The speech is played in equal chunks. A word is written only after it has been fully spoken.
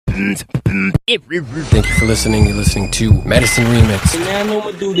Thank you for listening. You're listening to Medicine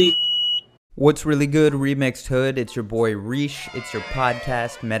Remix. What's really good, Remixed Hood? It's your boy Rish. It's your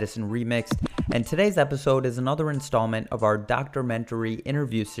podcast, Medicine Remixed. And today's episode is another installment of our documentary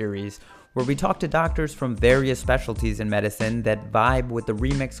interview series where we talk to doctors from various specialties in medicine that vibe with the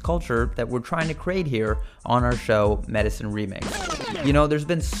remix culture that we're trying to create here on our show, Medicine Remix. You know, there's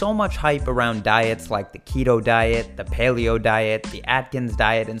been so much hype around diets like the keto diet, the paleo diet, the Atkins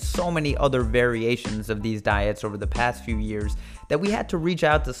diet, and so many other variations of these diets over the past few years that we had to reach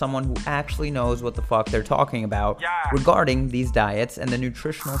out to someone who actually knows what the fuck they're talking about regarding these diets and the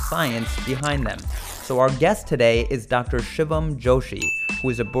nutritional science behind them. So our guest today is Dr. Shivam Joshi, who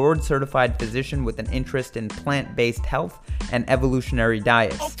is a board-certified physician with an interest in plant-based health and evolutionary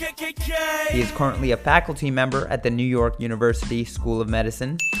diets. He is currently a faculty member at the New York University School of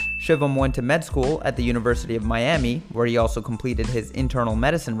Medicine. Shivam went to med school at the University of Miami, where he also completed his internal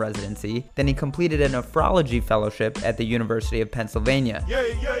medicine residency. Then he completed a nephrology fellowship at the University of Pennsylvania.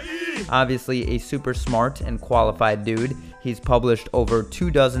 Obviously a super smart and qualified dude, he's published over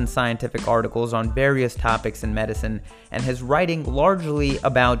 24 scientific articles on various topics in medicine, and his writing largely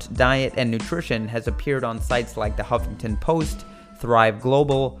about diet and nutrition has appeared on sites like the Huffington Post, Thrive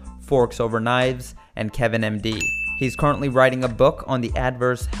Global, Forks Over Knives, and Kevin MD. He's currently writing a book on the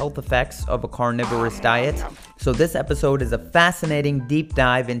adverse health effects of a carnivorous diet. So this episode is a fascinating deep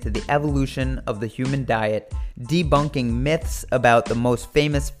dive into the evolution of the human diet, debunking myths about the most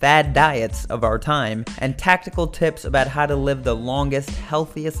famous fad diets of our time, and tactical tips about how to live the longest,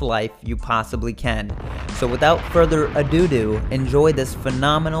 healthiest life you possibly can. So without further ado, enjoy this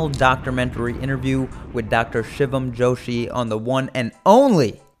phenomenal documentary interview with Dr. Shivam Joshi on the one and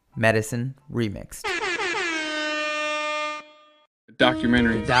only Medicine Remixed.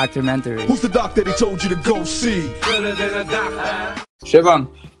 Documentary. Who's the doc that he told you to go see? Shivam.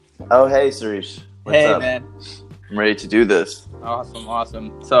 Oh, hey, Suresh. What's Hey, up? man. I'm ready to do this.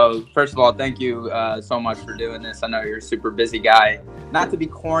 Awesome. So, first of all, thank you so much for doing this. I know you're a super busy guy. Not to be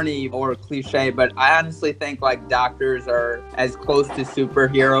corny or cliche, but I honestly think like doctors are as close to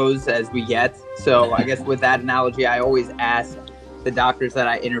superheroes as we get. So, I guess with that analogy, I always ask the doctors that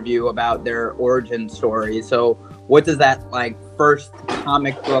I interview about their origin story. So, what does that like first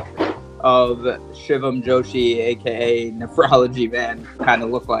comic book of Shivam Joshi, aka Nephrology Man, kind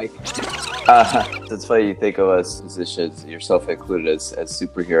of look like? It's funny you think of us physicians, yourself included, as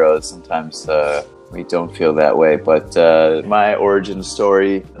superheroes. Sometimes we don't feel that way. But my origin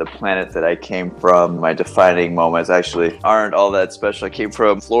story, the planet that I came from, my defining moments actually aren't all that special. I came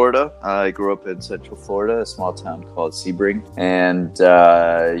from Florida. I grew up in Central Florida, a small town called Sebring. And,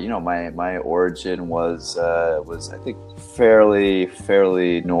 my origin was I think,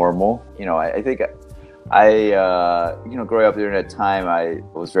 fairly normal. I think growing up during that time, I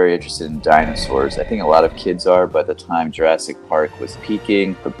was very interested in dinosaurs. I think a lot of kids are, but at the time Jurassic Park was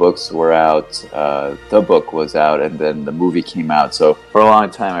peaking, the books were out, the book was out, and then the movie came out. So for a long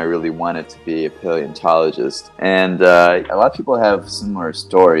time, I really wanted to be a paleontologist. And a lot of people have similar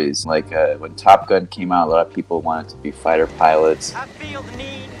stories. Like when Top Gun came out, a lot of people wanted to be fighter pilots. I feel the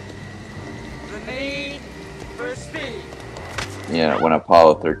need for speed. When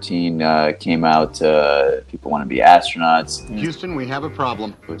Apollo 13 came out, people want to be astronauts. Houston, we have a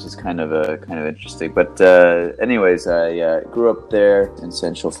problem. Which is kind of interesting. But anyways, I grew up there in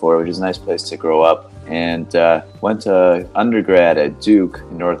Central Florida, which is a nice place to grow up, and went to undergrad at Duke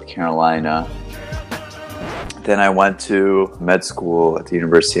in North Carolina. Then I went to med school at the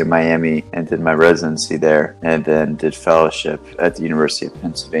University of Miami and did my residency there, and then did fellowship at the University of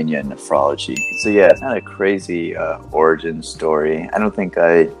Pennsylvania in nephrology. So yeah, it's not a crazy origin story. I don't think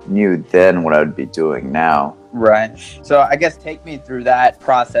I knew then what I would be doing now. Right. So I guess take me through that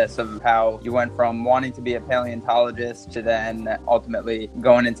process of how you went from wanting to be a paleontologist to then ultimately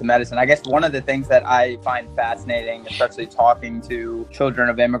going into medicine. I guess one of the things that I find fascinating, especially talking to children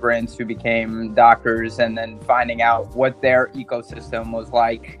of immigrants who became doctors and then finding out what their ecosystem was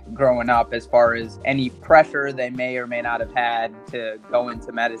like growing up as far as any pressure they may or may not have had to go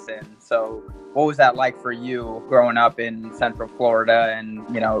into medicine. So what was that like for you growing up in Central Florida and,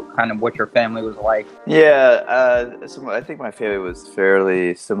 kind of what your family was like? Yeah, I think my family was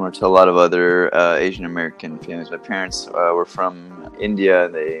fairly similar to a lot of other Asian American families. My parents were from India.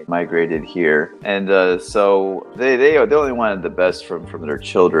 They migrated here. And so they only wanted the best from their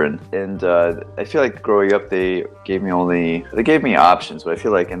children. And I feel like growing up, they gave me options. But I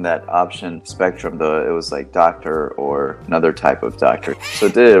feel like in that option spectrum, it was like doctor or another type of doctor. So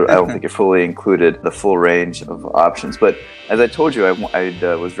I don't think it fully included included the full range of options. But as I told you,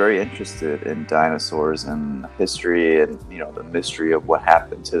 I was very interested in dinosaurs and history and, you know, the mystery of what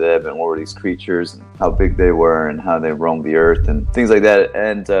happened to them and what were these creatures and how big they were and how they roamed the earth and things like that.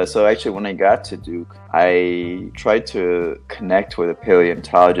 And so actually when I got to Duke, I tried to connect with a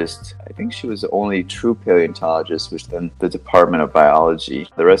paleontologist. I think she was the only true paleontologist, which then the Department of Biology.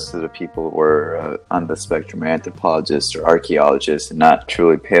 The rest of the people were on the spectrum, anthropologists or archaeologists and not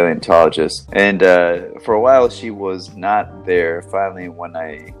truly paleontologists. And for a while she was not there. Finally, when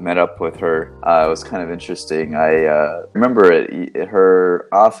I met up with her, it was kind of interesting. I remember her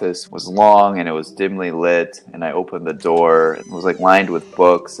office was long and it was dimly lit, and I opened the door. It was like lined with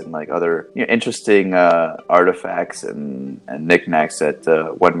books and like other, you know, interesting artifacts and knickknacks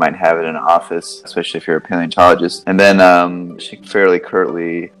that one might have in an office, especially if you're a paleontologist. And then she fairly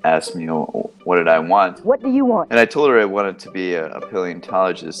curtly asked me, what did I want? What do you want? And I told her I wanted to be a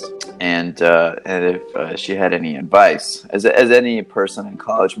paleontologist, and if she had any advice, as any person in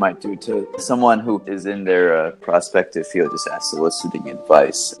college might do to someone who is in their prospective field, just ask soliciting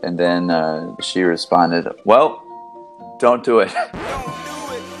advice. And then she responded, well, don't do it.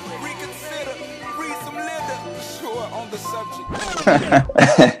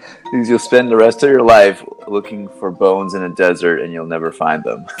 You'll spend the rest of your life looking for bones in a desert and you'll never find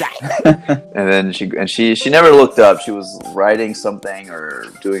them. And then she never looked up. She was writing something or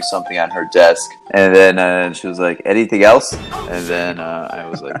doing something on her desk, and then she was like, anything else? And then I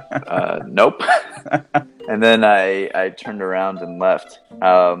was like, nope. And then I turned around and left.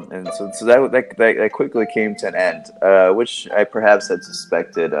 And so that quickly came to an end, which I perhaps had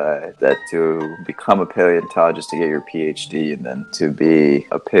suspected, that to become a paleontologist, to get your PhD, and then to be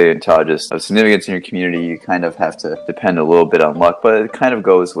a paleontologist of significance in your community, you kind of have to depend a little bit on luck. But it kind of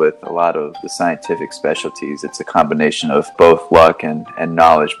goes with a lot of the scientific specialties. It's a combination of both luck and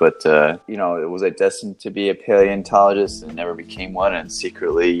knowledge. But, was I destined to be a paleontologist and never became one? And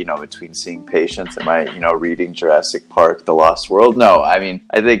secretly, between seeing patients, am I, reading Jurassic Park, The Lost World? No, I mean,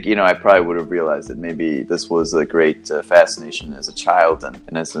 I think, I probably would have realized that maybe this was a great fascination as a child,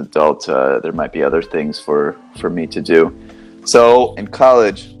 and as an adult, there might be other things for me to do. So in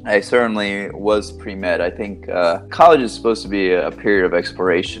college, I certainly was pre-med. I think college is supposed to be a period of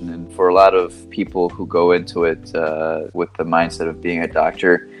exploration, and for a lot of people who go into it with the mindset of being a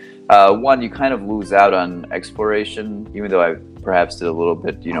doctor, one, you kind of lose out on exploration, even though I perhaps did a little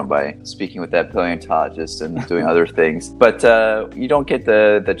bit, by speaking with that paleontologist and doing other things. But you don't get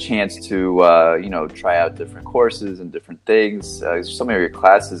the chance to, try out different courses and different things. Some of your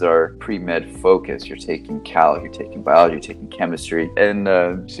classes are pre-med focused. You're taking calc, you're taking biology, you're taking chemistry. And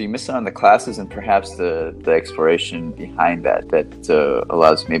so you miss out on the classes and perhaps the exploration behind that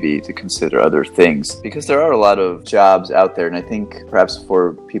allows you maybe to consider other things. Because there are a lot of jobs out there, and I think perhaps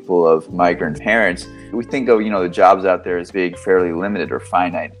for people of migrant parents, we think of, the jobs out there as being fairly limited or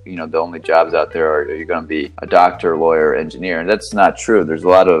finite. The only jobs out there are you're going to be a doctor, lawyer, engineer. And that's not true. There's a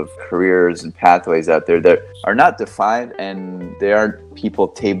lot of careers and pathways out there that are not defined, and they aren't people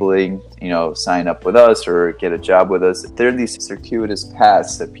tabling, sign up with us or get a job with us. There are these circuitous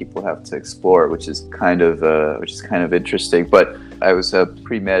paths that people have to explore, which is kind of interesting. But I was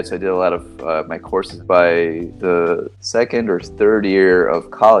pre-med, so I did a lot of my courses. By the second or third year of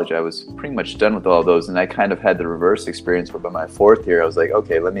college, I was pretty much done with all those, and I kind of had the reverse experience where by my fourth year, I was like,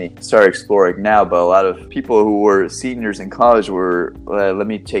 okay, let me start exploring now. But a lot of people who were seniors in college were, let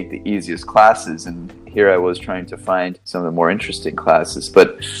me take the easiest classes, and here I was trying to find some of the more interesting classes.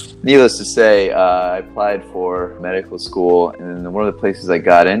 But needless to say, I applied for medical school, and one of the places I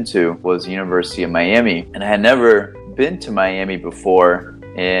got into was University of Miami, and I had never been to Miami before,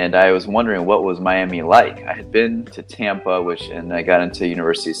 and I was wondering what was Miami like. I had been to Tampa, and I got into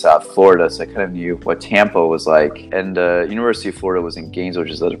University of South Florida, so I kind of knew what Tampa was like. And University of Florida was in Gainesville,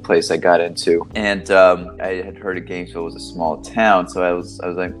 which is the other place I got into. And I had heard of Gainesville was a small town, so I was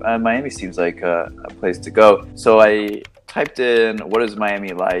like, Miami seems like a place to go. So I typed in what is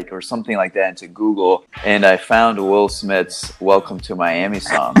Miami like or something like that into Google, and I found Will Smith's Welcome to Miami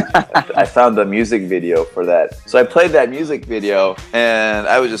song. I found the music video for that. So I played that music video and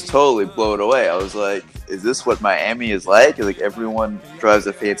I was just totally blown away. I was like, is this what Miami is like? Like everyone drives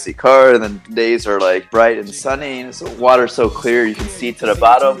a fancy car, and then days are like bright and sunny, and the water's so clear you can see to the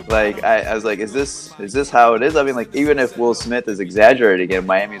bottom. Like I was like, is this how it is? I mean, like even if Will Smith is exaggerating again,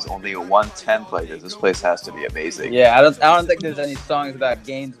 Miami's only a 1/10 like this. This place has to be amazing. Yeah, I don't think there's any songs about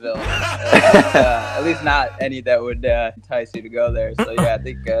Gainesville. At least not any that would entice you to go there. So yeah, I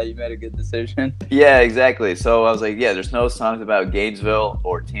think you made a good decision. Yeah, exactly. So I was like, yeah, there's no songs about Gainesville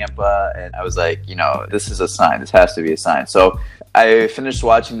or Tampa, and I was like, this this is a sign. This has to be a sign. So I finished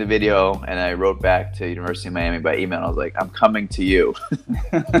watching the video and I wrote back to University of Miami by email. I was like, I'm coming to you.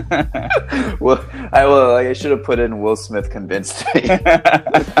 Well, I should have put in Will Smith convinced me.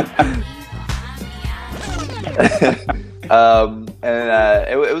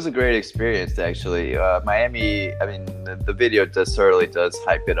 It was a great experience, actually. Miami, I mean, the video certainly does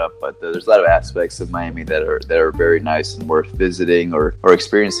hype it up, but there's a lot of aspects of Miami that are very nice and worth visiting or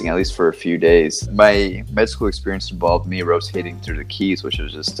experiencing, at least for a few days. My med school experience involved me rotating through the Keys, which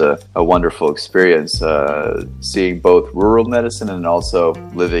was just a wonderful experience, seeing both rural medicine and also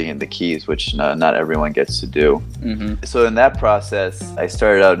living in the Keys, which not everyone gets to do. Mm-hmm. So in that process, I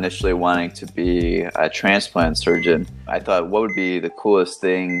started out initially wanting to be a transplant surgeon. I thought, what would be the coolest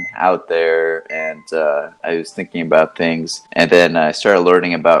thing out there? And I was thinking about things. And then I started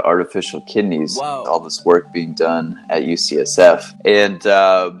learning about artificial kidneys, all this work being done at UCSF. And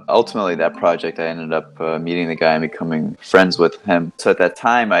ultimately, that project, I ended up meeting the guy and becoming friends with him. So at that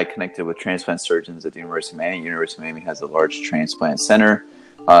time, I connected with transplant surgeons at the University of Miami. University of Miami has a large transplant center.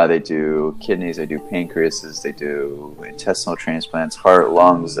 They do kidneys, they do pancreases, they do intestinal transplants, heart,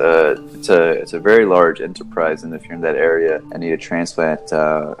 lungs. It's a very large enterprise, and if you're in that area and need a transplant,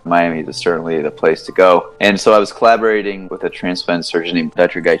 Miami is certainly the place to go. And so I was collaborating with a transplant surgeon named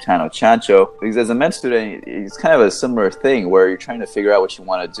Dr. Gaetano Chancho, because as a med student, it's kind of a similar thing where you're trying to figure out what you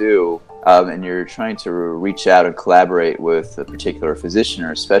want to do. And you're trying to reach out and collaborate with a particular physician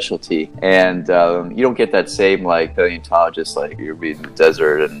or specialty, and you don't get that same like paleontologist, like you're being in the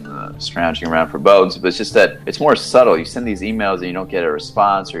desert and scrounging around for bones, but it's just that it's more subtle. You send these emails and you don't get a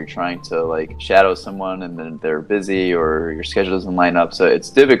response, or you're trying to like shadow someone and then they're busy or your schedule doesn't line up, so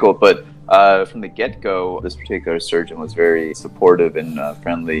it's difficult. But from the get-go, this particular surgeon was very supportive and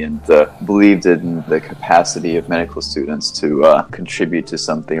friendly, and believed in the capacity of medical students to contribute to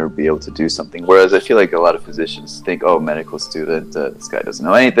something or be able to do something. Whereas I feel like a lot of physicians think, oh, medical student, this guy doesn't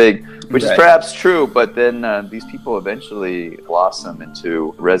know anything, which is perhaps true, but then these people eventually blossom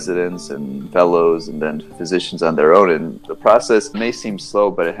into residents and fellows and then physicians on their own. And the process may seem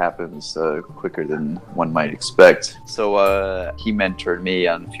slow, but it happens quicker than one might expect. So he mentored me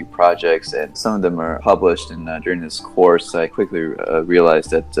on a few projects, and some of them are published. And during this course, I quickly realized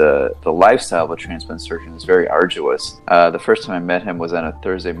that the lifestyle of a transplant surgeon is very arduous. The first time I met him was on a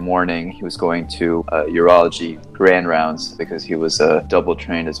Thursday morning. He was going to urology grand rounds because he was double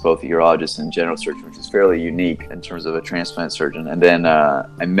trained as both a urologist and general surgeon, which is fairly unique in terms of a transplant surgeon. And then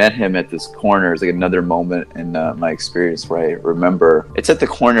I met him at this corner. It's like another moment in my experience where I remember it's at the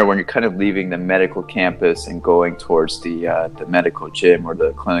corner when you're kind of leaving the medical campus and going towards the medical gym or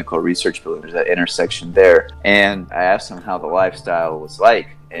the clinical research building. There's that intersection there. And I asked him how the lifestyle was like.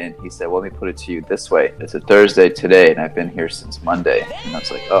 And he said, well, let me put it to you this way. It's a Thursday today, and I've been here since Monday. And I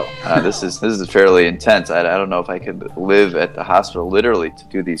was like, oh, this is fairly intense. I don't know if I could live at the hospital literally to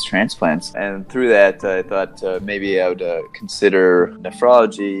do these transplants. And through that, I thought maybe I would consider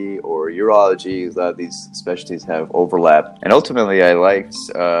nephrology or urology. A lot of these specialties have overlap. And ultimately, I liked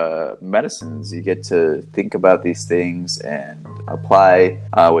medicines. You get to think about these things and apply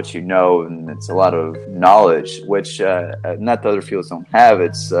what you know, and it's a lot of knowledge, which not the other fields don't have.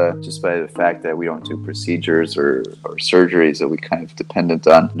 It's just by the fact that we don't do procedures or surgeries, that we kind of dependent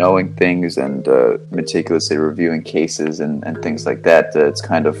on knowing things and meticulously reviewing cases and things like that. It's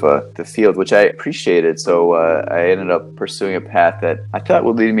kind of the field, which I appreciated. So I ended up pursuing a path that I thought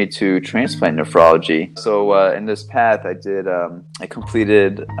would lead me to transplant nephrology. So in this path, I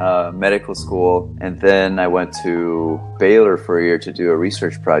completed medical school, and then I went to Baylor for a year to do a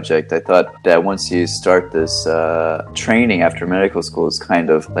research project. I thought that once you start this training after medical school, it's kind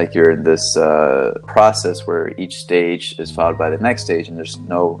of like you're in this process where each stage is followed by the next stage, and there's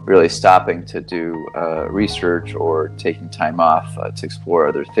no really stopping to do research or taking time off to explore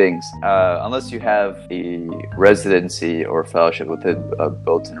other things. Unless you have a residency or fellowship with a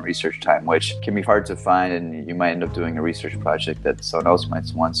built-in research time, which can be hard to find, and you might end up doing a research project that someone else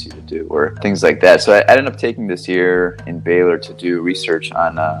might want you to do, or things like that. So I ended up taking this year in Baylor to do research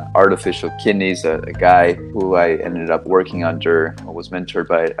on artificial kidneys. A guy who I ended up working under was mentored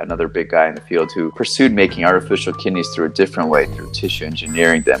by another big guy in the field who pursued making artificial kidneys through a different way, through tissue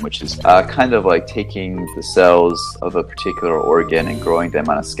engineering them, which is kind of like taking the cells of a particular organ and growing them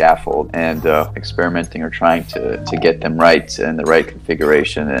on a scaffold and experimenting or trying to get them right in the right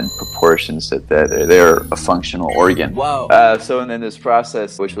configuration and proportions that they're a functional organ. Wow. So in this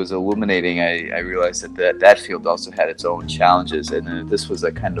process, which was illuminating, I realized that field also had its own challenges, and this was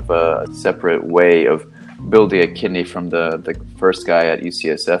a kind of a separate way of building a kidney from the first guy at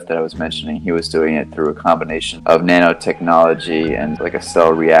UCSF that I was mentioning. He was doing it through a combination of nanotechnology and like a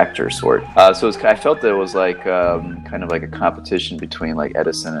cell reactor sort. So I felt that it was like kind of like a competition between like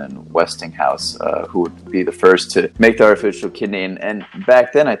Edison and Westinghouse, who would be the first to make the artificial kidney. And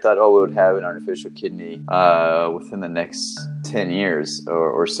back then I thought, we would have an artificial kidney within the next 10 years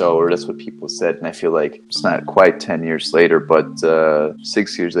or so, or that's what people said. And I feel like it's not quite 10 years later, but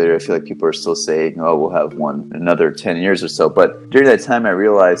 6 years later, I feel like people are still saying, we'll have one in another 10 years or so. But during that time, I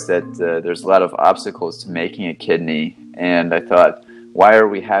realized that there's a lot of obstacles to making a kidney. And I thought, why are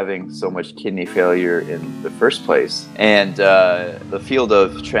we having so much kidney failure in the first place? And the field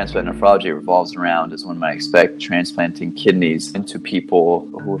of transplant nephrology revolves around, as one might expect, transplanting kidneys into people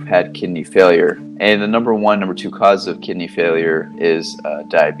who have had kidney failure. And the number 2 causes of kidney failure is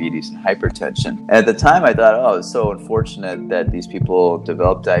diabetes and hypertension. And at the time, I thought, it's so unfortunate that these people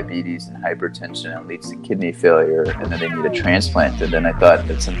develop diabetes and hypertension and it leads to kidney failure, and then they need a transplant. And then I thought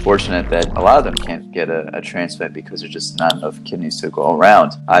it's unfortunate that a lot of them can't get a transplant because there's just not enough kidneys to go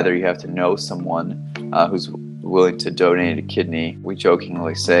around. Either you have to know someone who's willing to donate a kidney. We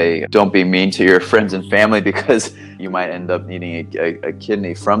jokingly say, don't be mean to your friends and family because you might end up needing a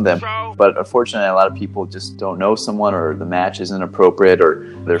kidney from them. But unfortunately, a lot of people just don't know someone, or the match isn't appropriate, or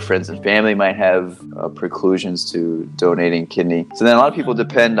their friends and family might have preclusions to donating kidney. So then a lot of people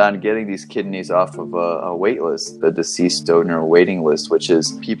depend on getting these kidneys off of a wait list, the deceased donor waiting list, which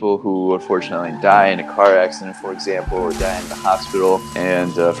is people who unfortunately die in a car accident, for example, or die in the hospital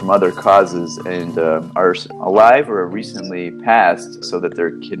and from other causes, and are alive or recently passed, so that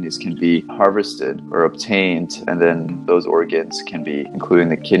their kidneys can be harvested or obtained, and then those organs can be, including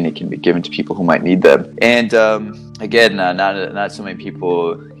the kidney, can be given to people who might need them. And again, not so many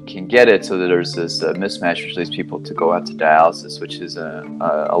people can get it, so that there's this mismatch for these people to go out to dialysis, which is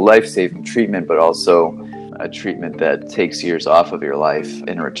a life-saving treatment, but also a treatment that takes years off of your life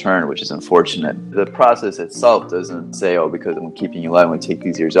in return, which is unfortunate. The process itself doesn't say, because I'm keeping you alive, I'm going to take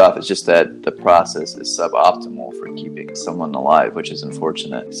these years off. It's just that the process is suboptimal for keeping someone alive, which is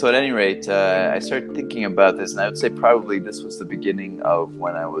unfortunate. So at any rate, I started thinking about this, and I would say probably this was the beginning of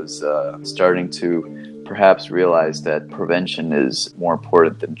when I was starting to perhaps realize that prevention is more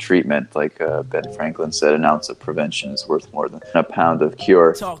important than treatment. Like Ben Franklin said, an ounce of prevention is worth more than a pound of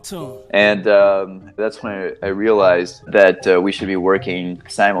cure. Talk to him. And that's when I realized that we should be working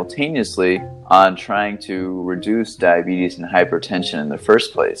simultaneously on trying to reduce diabetes and hypertension in the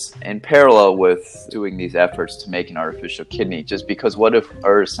first place, in parallel with doing these efforts to make an artificial kidney. Just because what if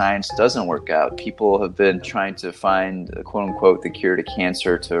our science doesn't work out? People have been trying to find, quote unquote, the cure to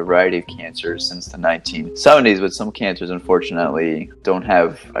cancer, to a variety of cancers since the 1970s, but some cancers unfortunately don't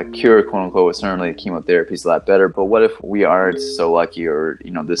have a cure, quote unquote. Certainly chemotherapy is a lot better, but what if we aren't so lucky, or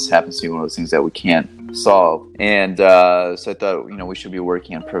this happens to be one of those things that we can't solve? And so I thought, we should be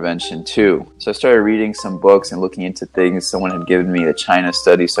working on prevention too. So I started reading some books and looking into things. Someone had given me the China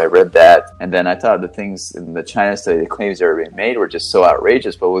study, so I read that. And then I thought the things in the China study, the claims that were being made, were just so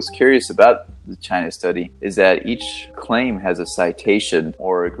outrageous. But what was curious about the China study is that each claim has a citation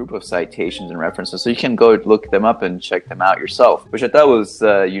or a group of citations and references. So you can go look them up and check them out yourself, which I thought was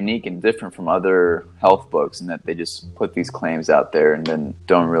unique and different from other health books, in that they just put these claims out there and then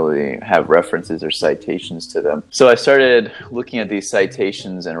don't really have references or citations to them. So I started looking at these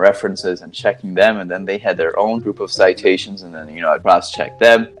citations and references and checking them, and then they had their own group of citations, and then I cross-checked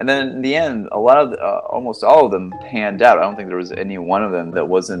them, and then in the end, a lot of almost all of them panned out. I don't think there was any one of them that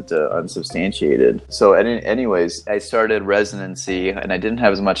wasn't unsubstantiated. So anyways, I started residency, and I didn't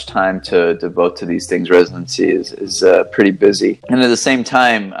have as much time to devote to these things. Residency is pretty busy, and at the same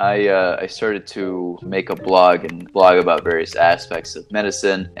time, I started to make a blog about various aspects of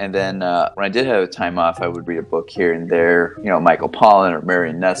medicine. And then when I did have time off, I would read a book here and there, Michael Pollan or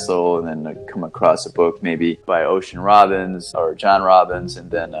Marion Nestle, and then I'd come across a book maybe by Ocean Robbins or John Robbins, and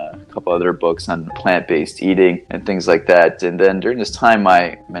then a couple other books on plant-based eating and things like that. And then during this time,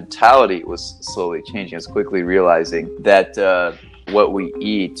 my mentality was slowly changing. I was quickly realizing that what we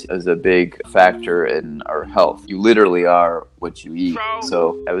eat is a big factor in our health. You literally are what you eat.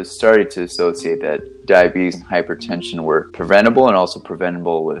 So I was starting to associate that diabetes and hypertension were preventable, and also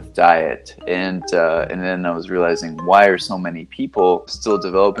preventable with diet. And then I was realizing, why are so many people still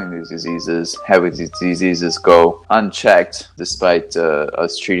developing these diseases, having these diseases go unchecked, despite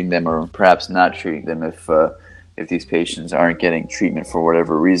us treating them, or perhaps not treating them, if if these patients aren't getting treatment for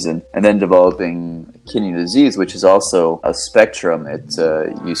whatever reason, and then developing kidney disease, which is also a spectrum.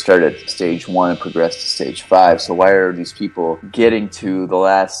 You start at stage 1 and progress to stage 5. So why are these people getting to the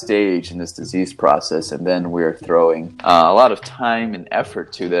last stage in this disease process, and then we're throwing a lot of time and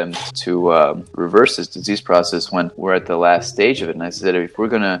effort to them to reverse this disease process when we're at the last stage of it? And I said, if we're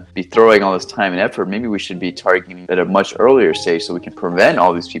going to be throwing all this time and effort, maybe we should be targeting at a much earlier stage so we can prevent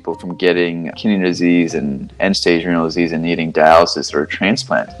all these people from getting kidney disease and end-stage renal disease and needing dialysis or a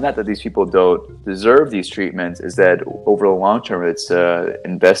transplant. Not that these people don't deserve these treatments, is that over the long term, it's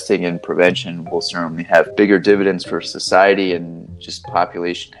investing in prevention will certainly have bigger dividends for society and just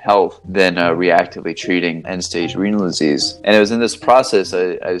population health than reactively treating end-stage renal disease. And it was in this process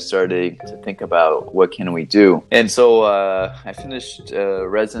I started to think about what can we do. And so I finished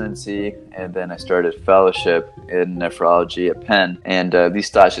residency, and then I started fellowship in nephrology at Penn. And these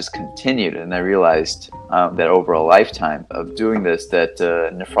thoughts just continued, and I realized that over a lifetime of doing this, that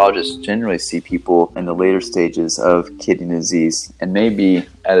nephrologists generally see people in the later stages of kidney disease, and maybe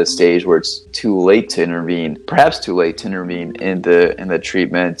at a stage where it's too late to intervene, perhaps too late to intervene in the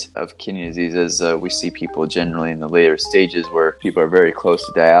treatment of kidney disease, as we see people generally in the later stages where people are very close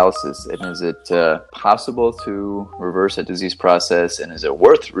to dialysis. And is it possible to reverse a disease process, and is it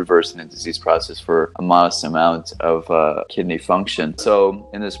worth reversing a disease process for a modest amount of kidney function? So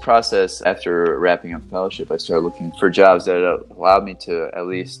in this process, after wrapping up fellowship, I started looking for jobs that allowed me to at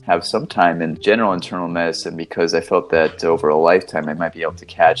least have some time in general internal medicine, because I felt that over a lifetime I might be able to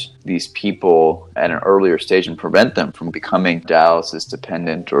catch these people at an earlier stage and prevent them from becoming dialysis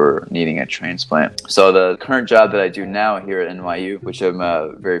dependent or needing a transplant. So the current job that I do now here at NYU, which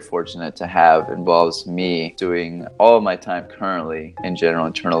I'm very fortunate to have, involves me doing all of my time currently in general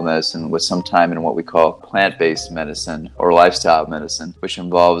internal medicine with some time in what we call plant-based medicine or lifestyle medicine, which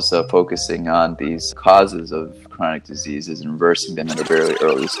involves focusing on these causes of chronic diseases and reversing them at a very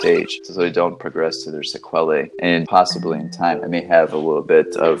early stage so they don't progress to their sequelae. And possibly in time, I may have a little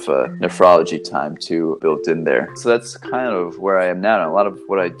bit of nephrology time too built in there. So that's kind of where I am now. And a lot of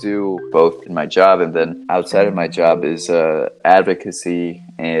what I do, both in my job and then outside of my job, is advocacy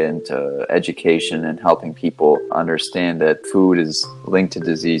and education, and helping people understand that food is linked to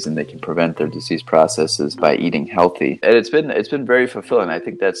disease and they can prevent their disease processes by eating healthy. And it's been very fulfilling. I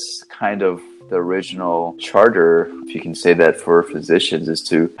think that's kind of the original charter, if you can say that, for physicians, is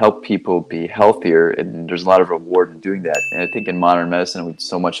to help people be healthier, and there's a lot of reward in doing that. And I think in modern medicine,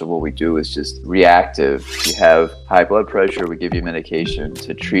 so much of what we do is just reactive. You have high blood pressure, we give you medication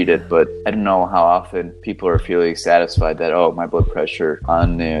to treat it, but I don't know how often people are feeling satisfied that, oh, my blood pressure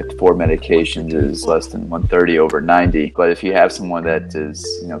on 4 medications is less than 130 over 90. But if you have someone that is,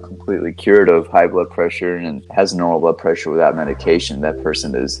 completely cured of high blood pressure and has normal blood pressure without medication, that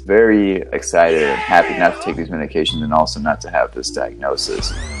person is very excited and happy not to take these medications, and also not to have this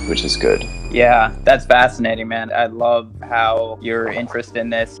diagnosis, which is good. Yeah, that's fascinating, man. I love how your interest in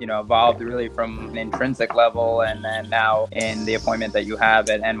this, evolved really from an intrinsic level, and then now in the appointment that you have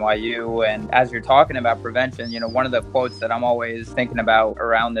at NYU. And as you're talking about prevention, one of the quotes that I'm always thinking about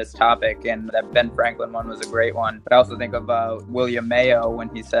around this topic, and that Ben Franklin one was a great one, but I also think about William Mayo when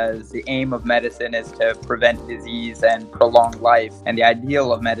he says the aim of medicine is to prevent disease and prolong life, and the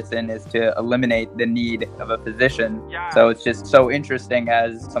ideal of medicine is to eliminate the need of a physician. So it's just so interesting,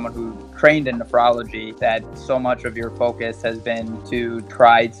 as someone who trained in nephrology, that so much of your focus has been to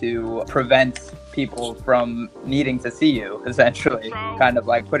try to prevent people from needing to see you, essentially, kind of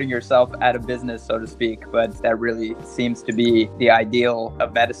like putting yourself out of business, so to speak. But that really seems to be the ideal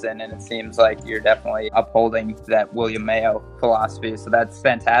of medicine, and it seems like you're definitely upholding that William Mayo philosophy. So that's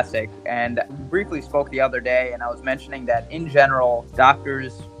fantastic. And we briefly spoke the other day, and I was mentioning that in general,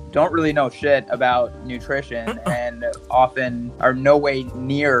 doctors don't really know shit about nutrition and often are no way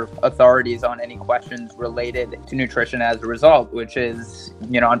near authorities on any questions related to nutrition as a result, which is,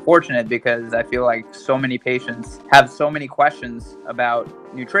 unfortunate, because I feel like so many patients have so many questions about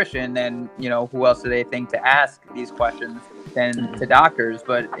nutrition, and, who else do they think to ask these questions than to doctors?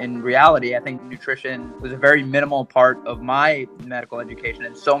 But in reality, I think nutrition was a very minimal part of my medical education,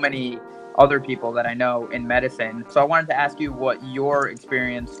 and so many other people that I know in medicine. So I wanted to ask you what your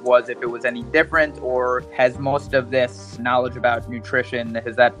experience was, if it was any different, or has most of this knowledge about nutrition,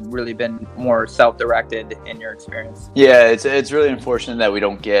 has that really been more self-directed in your experience? Yeah, it's really unfortunate that we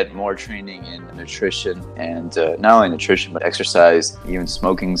don't get more training in nutrition, and not only nutrition, but exercise, even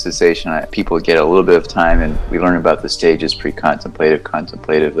smoking cessation. People get a little bit of time, and we learn about the stages: pre-contemplative,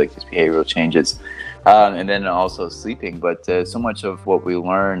 contemplative, like these behavioral changes. and then also sleeping. But so much of what we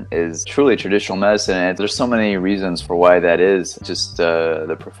learn is truly traditional medicine, and there's so many reasons for why that is. Just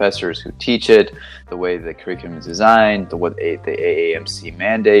the professors who teach it, the way the curriculum is designed, what the AAMC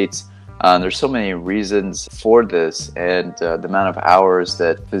mandates. There's so many reasons for this, and the amount of hours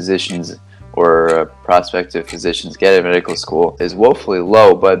that physicians or prospective physicians get at medical school is woefully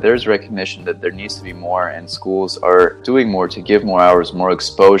low, but there's recognition that there needs to be more, and schools are doing more to give more hours, more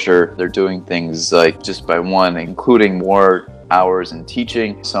exposure. They're doing things like just by one, including more hours in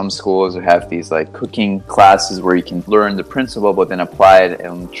teaching. Some schools have these like cooking classes where you can learn the principle but then apply it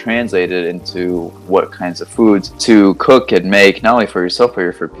and translate it into what kinds of foods to cook and make, not only for yourself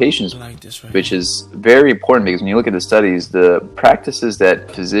but for patients, which is very important, because when you look at the studies, the practices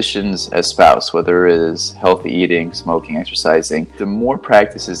that physicians espouse, whether it is healthy eating, smoking, exercising, the more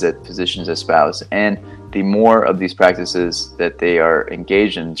practices that physicians espouse and the more of these practices that they are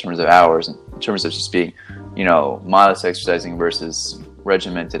engaged in terms of hours, in terms of just being, modest exercising versus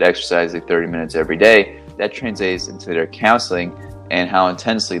regimented exercising 30 minutes every day, that translates into their counseling and how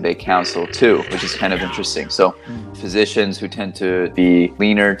intensely they counsel too, which is kind of interesting. So physicians who tend to be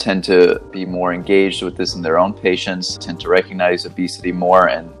leaner tend to be more engaged with this in their own patients, tend to recognize obesity more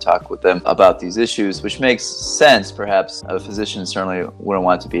and talk with them about these issues, which makes sense. Perhaps a physician certainly wouldn't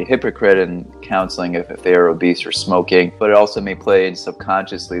want to be a hypocrite in counseling if they are obese or smoking, but it also may play in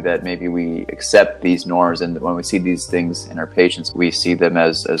subconsciously that maybe we accept these norms, and when we see these things in our patients, we see them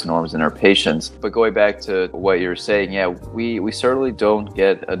as norms in our patients. But going back to what you're saying, yeah, we certainly don't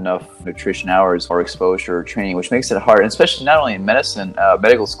get enough nutrition hours or exposure or training, which makes it hard, and especially not only in medicine,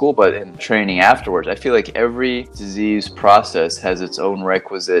 medical school, but in training afterwards. I feel like every disease process has its own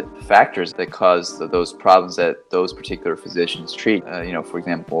requisite factors that cause those problems that those particular physicians treat. For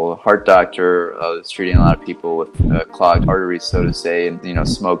example, a heart doctor is treating a lot of people with clogged arteries, so to say, and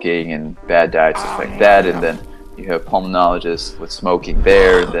smoking and bad diets affect that, and then you have pulmonologists with smoking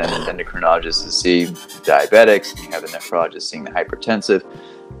there, then endocrinologists to see diabetics, and you have the nephrologist seeing the hypertensive.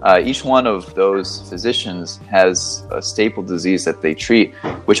 Each one of those physicians has a staple disease that they treat,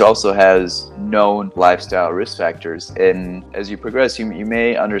 which also has known lifestyle risk factors. And as you progress, you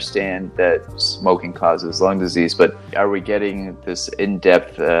may understand that smoking causes lung disease, but are we getting this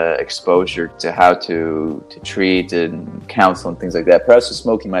in-depth exposure to how to treat and counsel and things like that? Perhaps the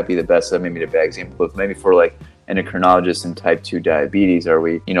smoking might be the best, maybe the bad example, but maybe for like endocrinologists in type 2 diabetes, are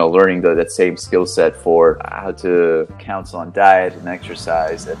we learning that same skill set for how to counsel on diet and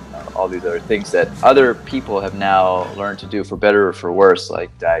exercise and all these other things that other people have now learned to do, for better or for worse,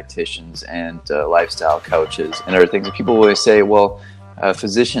 like dietitians and lifestyle coaches and other things. And people always say, well, a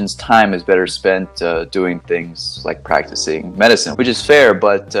physician's time is better spent doing things like practicing medicine, which is fair,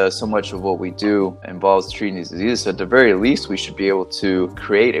 but so much of what we do involves treating these diseases. So at the very least, we should be able to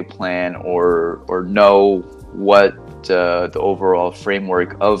create a plan or know what the overall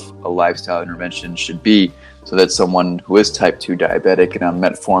framework of a lifestyle intervention should be, so that someone who is type 2 diabetic and on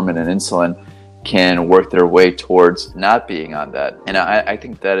metformin and insulin can work their way towards not being on that. And I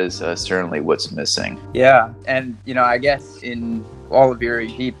think that is certainly what's missing. Yeah, and I guess in all of your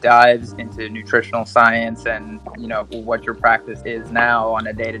deep dives into nutritional science and what your practice is now on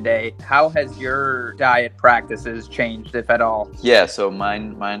a day-to-day, how has your diet practices changed, if at all? Yeah, so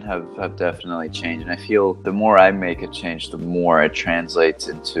mine have definitely changed, and I feel the more I make a change, the more it translates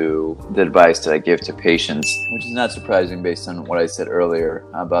into the advice that I give to patients, which is not surprising based on what I said earlier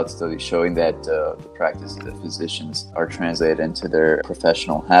about studies showing that the practices of physicians are translated into their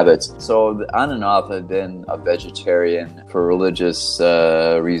professional habits. So on and off, I've been a vegetarian for religious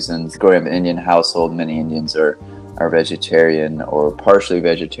reasons. Growing up in an Indian household, many Indians are vegetarian or partially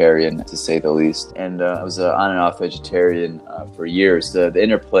vegetarian, to say the least. And I was on and off vegetarian for years. The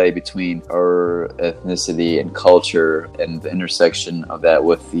interplay between our ethnicity and culture and the intersection of that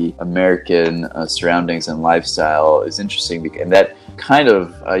with the American surroundings and lifestyle is interesting, and that kind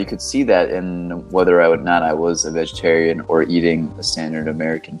of you could see that in whether I was a vegetarian or eating a standard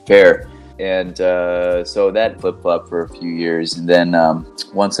American fare. And so that flip-flopped for a few years. And then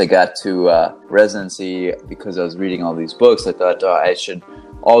once I got to residency, because I was reading all these books, I thought I should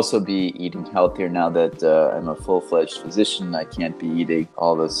also be eating healthier now that I'm a full-fledged physician. I can't be eating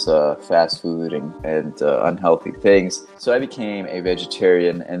all this fast food and unhealthy things. So I became a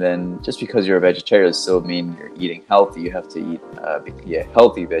vegetarian. And then just because you're a vegetarian doesn't still mean you're eating healthy. You have to be a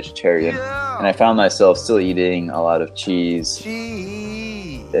healthy vegetarian. And I found myself still eating a lot of cheese.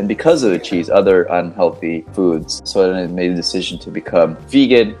 and because of the cheese, other unhealthy foods. So I made the decision to become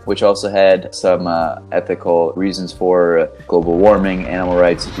vegan, which also had some ethical reasons for global warming, animal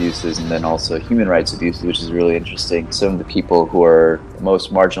rights abuses, and then also human rights abuses, which is really interesting. Some of the people who are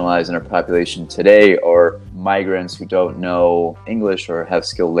most marginalized in our population today are migrants who don't know English or have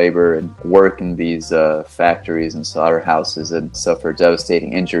skilled labor and work in these factories and slaughterhouses and suffer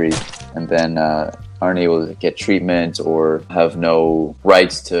devastating injuries, and then aren't able to get treatment or have no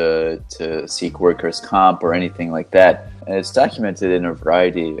rights to seek workers' comp or anything like that. And it's documented in a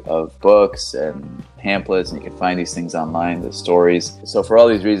variety of books and pamphlets, and you can find these things online, the stories. So for all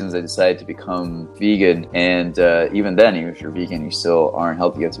these reasons, I decided to become vegan. And even then, even if you're vegan, you still aren't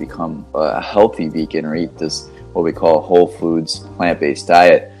healthy. You have to become a healthy vegan or eat this, what we call whole foods, plant-based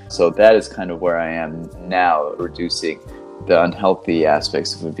diet. So that is kind of where I am now, reducing the unhealthy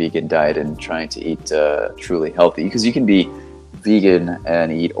aspects of a vegan diet and trying to eat truly healthy. Because you can be vegan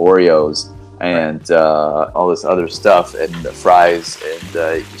and eat Oreos and all this other stuff and fries,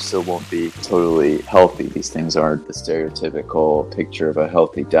 and you still won't be totally healthy. These things aren't the stereotypical picture of a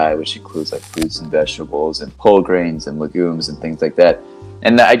healthy diet, which includes like fruits and vegetables and whole grains and legumes and things like that.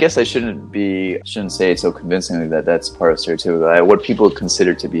 And I guess I shouldn't say it so convincingly that that's part of stereotypical. What people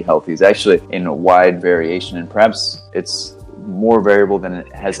consider to be healthy is actually in a wide variation, and perhaps it's more variable than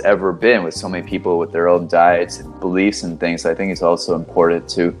it has ever been, with so many people with their own diets and beliefs and things. So I think it's also important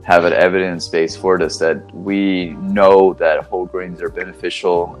to have an evidence base for this, that we know that whole grains are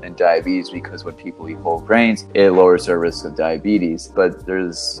beneficial in diabetes, because when people eat whole grains, it lowers their risk of diabetes. But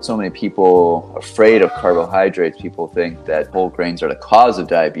there's so many people afraid of carbohydrates. People think that whole grains are the cause of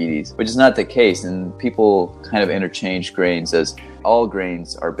diabetes, which is not the case. And people kind of interchange grains as all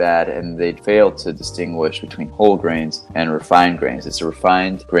grains are bad, and they fail to distinguish between whole grains and refined grains. It's the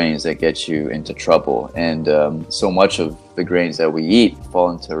refined grains that get you into trouble, and so much of the grains that we eat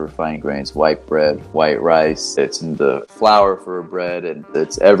fall into refined grains. White bread, white rice, it's in the flour for bread, and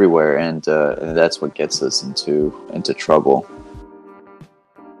it's everywhere, and that's what gets us into trouble.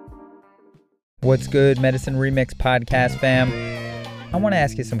 What's good, Medicine Remix podcast fam? I want to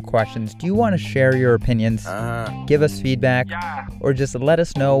ask you some questions. Do you want to share your opinions, give us feedback, or just let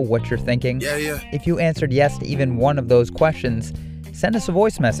us know what you're thinking? If you answered yes to even one of those questions, send us a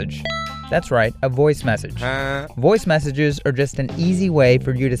voice message. That's right, a voice message. Voice messages are just an easy way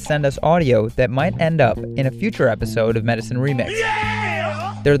for you to send us audio that might end up in a future episode of Medicine Remix.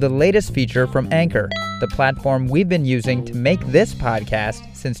 They're the latest feature from Anchor, the platform we've been using to make this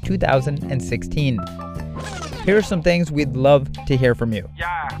podcast since 2016. Here are some things we'd love to hear from you.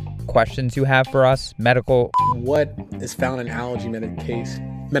 Questions you have for us, medical. What is found in allergy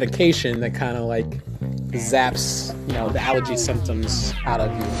medication that kind of like zaps, the allergy symptoms out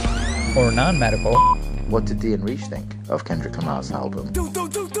of you? Or non-medical. What did Dee and Reach think of Kendrick Lamar's album?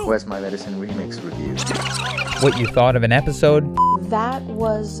 Where's my Medicine Remix review? What you thought of an episode. That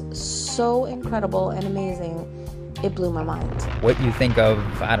was so incredible and amazing. It blew my mind. What you think of,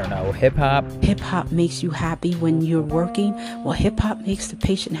 hip-hop. Hip-hop makes you happy when you're working. Well, hip-hop makes the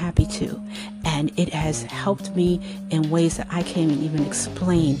patient happy too. And it has helped me in ways that I can't even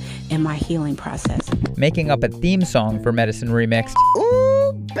explain in my healing process. Making up a theme song for Medicine Remixed.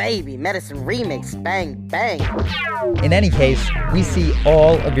 Ooh, baby, Medicine Remix, bang, bang. In any case, we see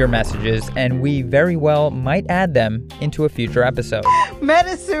all of your messages, and we very well might add them into a future episode.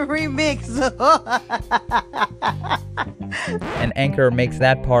 Medicine Remix. And Anchor makes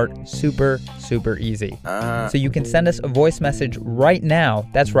that part super, super easy. So you can send us a voice message right now.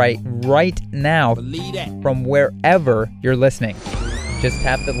 That's right now. From wherever you're listening. Just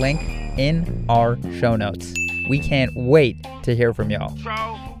tap the link in our show notes. We can't wait to hear from y'all.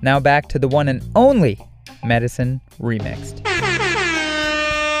 Now back to the one and only Medicine Remixed.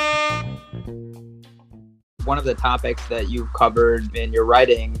 One of the topics that you've covered in your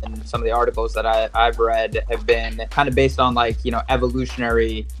writing and some of the articles that I've read have been kind of based on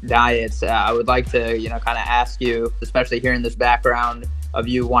evolutionary diets. I would like to, kind of ask you, especially hearing this background of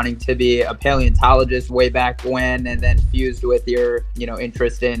you wanting to be a paleontologist way back when, and then fused with your,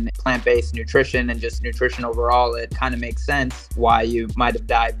 interest in plant-based nutrition and just nutrition overall, it kind of makes sense why you might have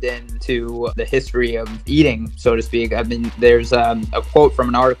dived into the history of eating, so to speak. I mean, there's a quote from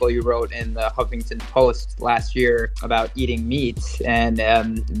an article you wrote in the Huffington Post last year about eating meat, and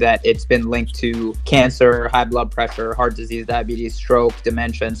that it's been linked to cancer, high blood pressure, heart disease, diabetes, stroke,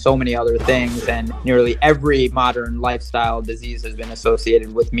 dementia, and so many other things. And nearly every modern lifestyle disease has been associated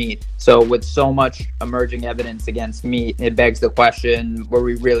associated with meat. So with so much emerging evidence against meat, it begs the question, were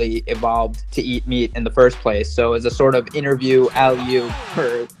we really evolved to eat meat in the first place? So as a sort of interview alley-oop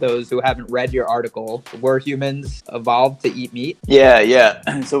for those who haven't read your article, were humans evolved to eat meat?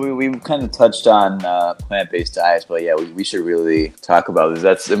 Yeah. So we kind of touched on plant-based diets, but yeah, we should really talk about this.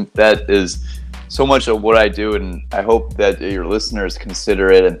 That is so much of what I do, and I hope that your listeners consider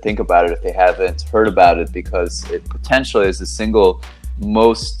it and think about it if they haven't heard about it, because it potentially is the single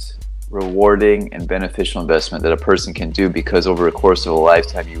most rewarding and beneficial investment that a person can do, because over the course of a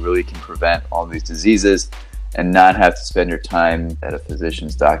lifetime you really can prevent all these diseases and not have to spend your time at a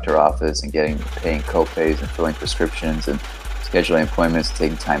physician's doctor office and paying co-pays and filling prescriptions and scheduling appointments,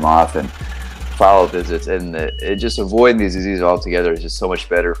 taking time off and follow visits, and just avoiding these diseases altogether is just so much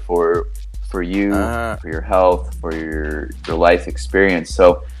better for you, for your health, for your life experience.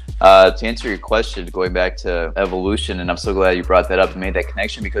 So to answer your question, going back to evolution, and I'm so glad you brought that up and made that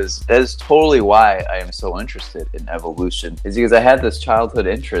connection, because that is totally why I am so interested in evolution, is because I had this childhood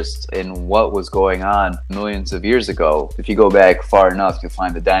interest in what was going on millions of years ago. If you go back far enough, you'll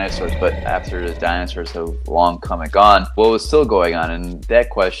find the dinosaurs, but after the dinosaurs have long come and gone, what was still going on? And that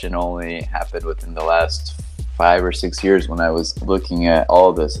question only happened within the last 5 or 6 years when I was looking at all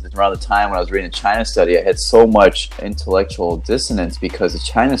of this. Around the time when I was reading the China study, I had so much intellectual dissonance, because the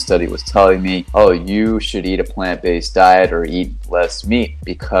China study was telling me, oh, you should eat a plant-based diet or eat less meat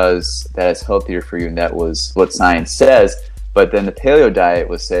because that is healthier for you, and that was what science says. But then the paleo diet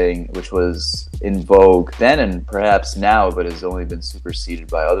was saying, which was in vogue then and perhaps now, but has only been superseded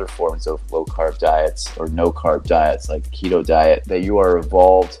by other forms of low-carb diets or no-carb diets like the keto diet, that you are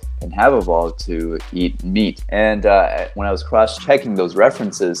evolved and have evolved to eat meat. And when I was cross-checking those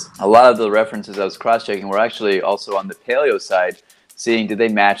references, a lot of the references I was cross-checking were actually also on the paleo side, seeing did they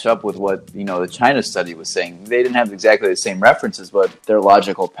match up with what the China study was saying. They didn't have exactly the same references, but their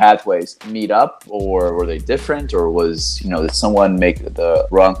logical pathways meet up, or were they different, or did someone make the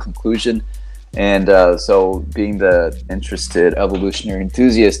wrong conclusion? And so being the interested evolutionary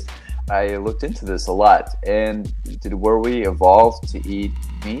enthusiast, I looked into this a lot. And were we evolved to eat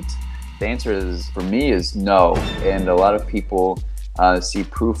meat? The answer for me is no. And a lot of people see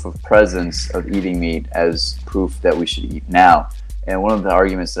proof of presence of eating meat as proof that we should eat now. And one of the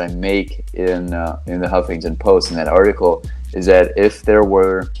arguments that I make in the Huffington Post in that article is that if there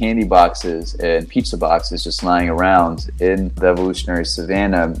were candy boxes and pizza boxes just lying around in the evolutionary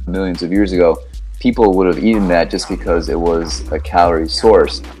savannah millions of years ago, people would have eaten that just because it was a calorie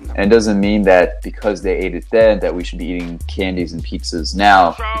source. And it doesn't mean that because they ate it then that we should be eating candies and pizzas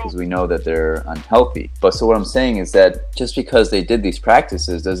now, because we know that they're unhealthy. But so what I'm saying is that just because they did these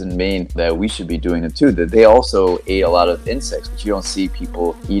practices doesn't mean that we should be doing them too. That they also ate a lot of insects, but you don't see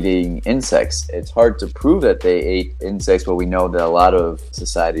people eating insects. It's hard to prove that they ate insects, but we know that a lot of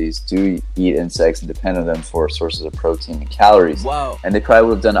societies do eat insects and depend on them for sources of protein and calories. Wow. And they probably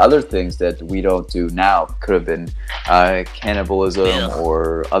would have done other things that we don't do now. Could have been cannibalism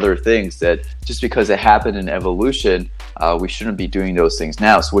or other things that just because it happened in evolution, we shouldn't be doing those things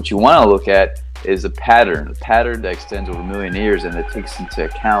now. So what you want to look at is a pattern that extends over a million years, and that takes into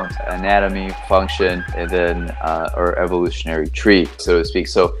account anatomy, function, and then our evolutionary tree, so to speak.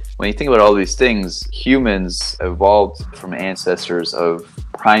 So when you think about all these things, humans evolved from ancestors of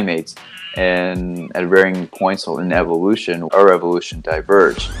primates, and at varying points in evolution, our evolution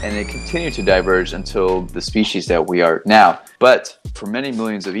diverged. And it continued to diverge until the species that we are now. But for many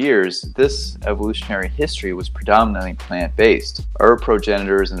millions of years, this evolutionary history was predominantly plant-based. Our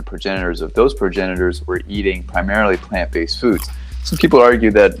progenitors and the progenitors of those progenitors were eating primarily plant-based foods. Some people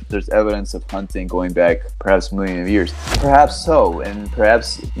argue that there's evidence of hunting going back perhaps a million of years. Perhaps so, and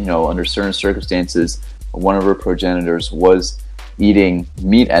perhaps, under certain circumstances, one of our progenitors was eating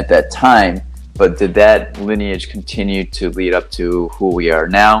meat at that time, but did that lineage continue to lead up to who we are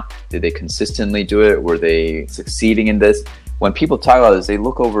now? Did they consistently do it? Were they succeeding in this? When people talk about this, they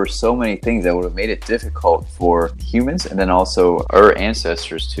look over so many things that would have made it difficult for humans and then also our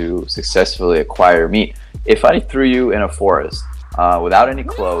ancestors to successfully acquire meat. If I threw you in a forest without any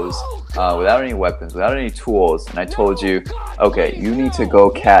clothes, without any weapons, without any tools, and I told you, okay, you need to go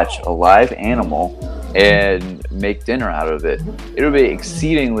catch a live animal and make dinner out of it, it would be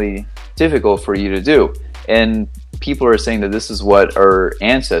exceedingly difficult for you to do. And people are saying that this is what our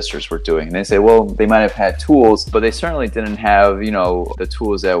ancestors were doing. And they say, well, they might have had tools, but they certainly didn't have, the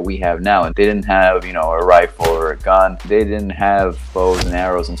tools that we have now. And they didn't have, a rifle or a gun. They didn't have bows and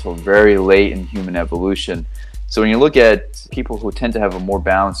arrows until very late in human evolution. So when you look at people who tend to have a more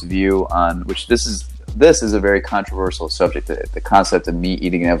balanced view on, which this is this is a very controversial subject, the concept of meat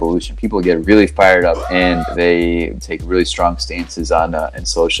eating and evolution. People get really fired up and they take really strong stances on in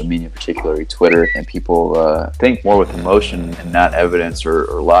social media, particularly Twitter, and people think more with emotion and not evidence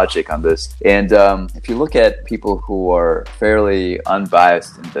or logic on this. And if you look at people who are fairly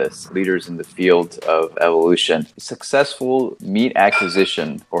unbiased in this, leaders in the field of evolution, successful meat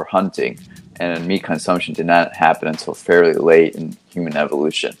acquisition or hunting and meat consumption did not happen until fairly late in human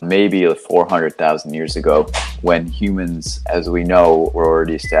evolution, maybe 400,000 years ago, when humans, as we know, were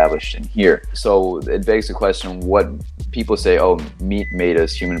already established in here. So it begs the question, what people say, oh, meat made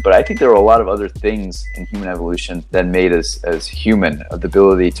us human, but I think there are a lot of other things in human evolution that made us as human. The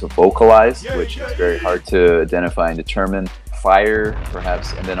ability to vocalize, which is very hard to identify and determine, fire,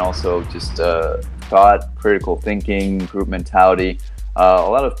 perhaps, and then also just thought, critical thinking, group mentality. A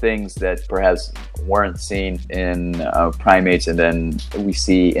lot of things that perhaps weren't seen in primates and then we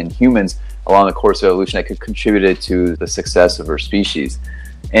see in humans along the course of evolution that could contribute to the success of our species.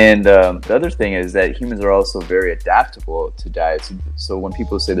 And the other thing is that humans are also very adaptable to diets. So when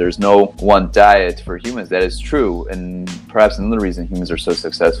people say there's no one diet for humans, that is true. And perhaps another reason humans are so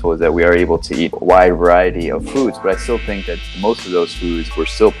successful is that we are able to eat a wide variety of foods. But I still think that most of those foods were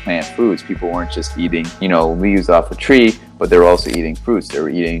still plant foods. People weren't just eating, leaves off a tree, but they were also eating fruits. They were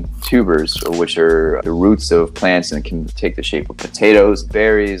eating tubers, which are the roots of plants and can take the shape of potatoes,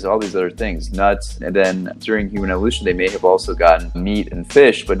 berries, all these other things, nuts. And then during human evolution, they may have also gotten meat and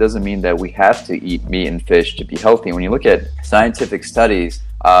fish, but it doesn't mean that we have to eat meat and fish to be healthy. When you look at scientific studies,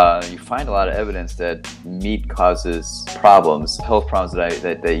 you find a lot of evidence that meat causes problems, health problems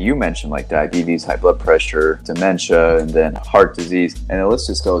that you mentioned, like diabetes, high blood pressure, dementia, and then heart disease, and the list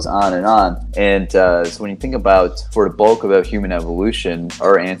just goes on and on. And so when you think about, for the bulk of human evolution,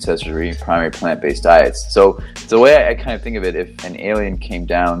 our ancestors were eating primary plant-based diets. So the way I kind of think of it, if an alien came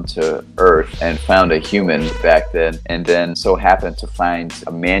down to Earth and found a human back then, and then so happened to find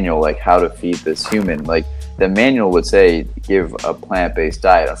a manual like how to feed this human, like the manual would say give a plant-based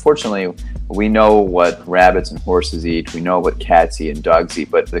diet. Unfortunately, we know what rabbits and horses eat, we know what cats eat and dogs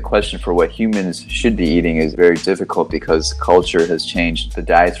eat, but the question for what humans should be eating is very difficult because culture has changed the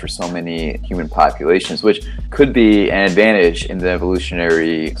diets for so many human populations, which could be an advantage in the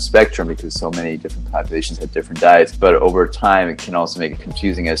evolutionary spectrum because so many different populations have different diets, but over time it can also make it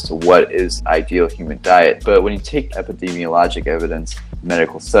confusing as to what is ideal human diet. But when you take epidemiologic evidence,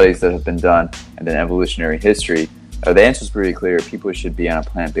 medical studies that have been done, and then evolutionary history, the answer is pretty clear. People should be on a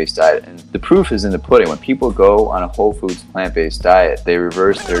plant-based diet. And the proof is in the pudding. When people go on a whole foods plant-based diet, they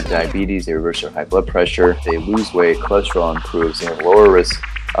reverse their diabetes, they reverse their high blood pressure, they lose weight, cholesterol improves, they have lower risk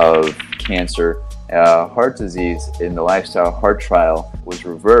of cancer. Heart disease in the Lifestyle Heart trial was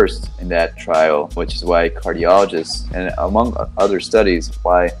reversed in that trial, which is why cardiologists, and among other studies,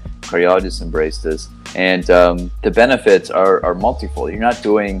 why cardiologists embrace this. And the benefits are multifold. You're not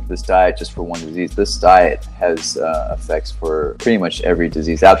doing this diet just for one disease. This diet has effects for pretty much every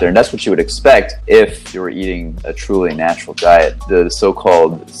disease out there. And that's what you would expect if you were eating a truly natural diet. The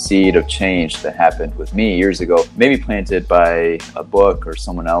so-called seed of change that happened with me years ago, maybe planted by a book or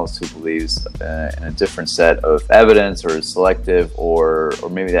someone else who believes in a different set of evidence or is selective, or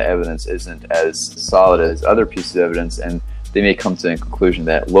maybe that evidence isn't as solid as other pieces of evidence, and they may come to the conclusion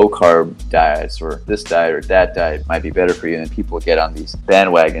that low-carb diets or this diet or that diet might be better for you, and people get on these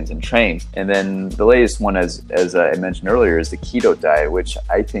bandwagons and trains. And then the latest one, as I mentioned earlier, is the keto diet, which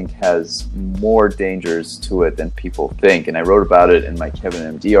I think has more dangers to it than people think. And I wrote about it in my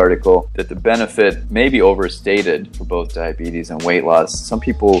Kevin MD article, that the benefit may be overstated for both diabetes and weight loss. Some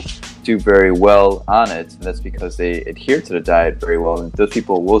people do very well on it, and that's because they adhere to the diet very well, and those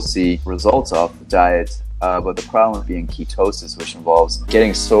people will see results off the diet. But the problem being ketosis, which involves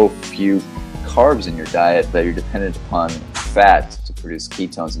getting so few carbs in your diet that you're dependent upon fat to produce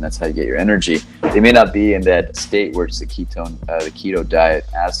ketones, and that's how you get your energy. They may not be in that state where it's the keto diet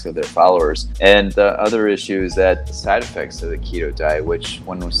asks of their followers. And the other issue is that the side effects of the keto diet, which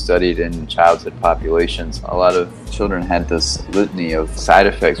when was studied in childhood populations, a lot of children had this litany of side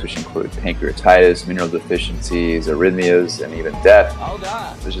effects, which include pancreatitis, mineral deficiencies, arrhythmias, and even death,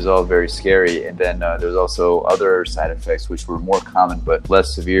 which is all very scary. And then there's also other side effects which were more common but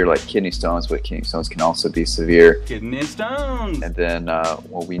less severe, like kidney stones, but kidney stones can also be severe. Kidney stones! And then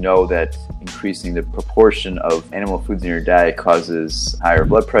we know that increasing the proportion of animal foods in your diet causes higher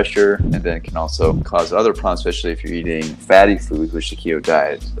blood pressure, and then it can also cause other problems, especially if you're eating fatty foods, which the keto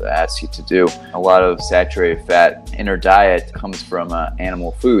diet asks you to do. A lot of saturated fat in our diet comes from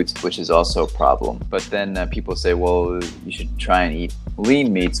animal foods, which is also a problem. But then people say, well, you should try and eat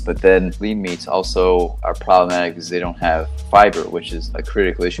lean meats, but then lean meats also are problematic because they don't have fiber, which is a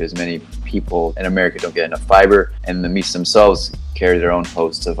critical issue, as many people in America don't get enough fiber, and the meats themselves carry their own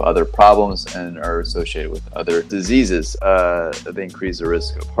host of other problems and are associated with other diseases. They increase the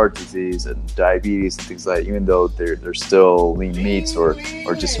risk of heart disease and diabetes and things like that, even though they're still lean meats or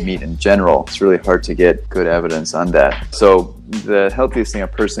just meat in general. It's really hard to get good evidence on that. So the healthiest thing a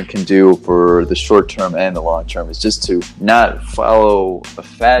person can do for the short term and the long term is just to not follow a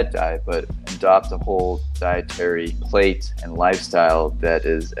fad diet, but adopt a whole dietary plate and lifestyle that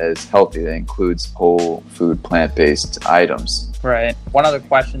is as healthy, that includes whole food, plant-based items. Right. One other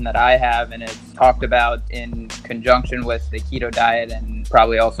question that I have, and it's talked about in conjunction with the keto diet, and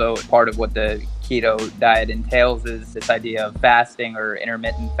probably also part of what the keto diet entails, is this idea of fasting or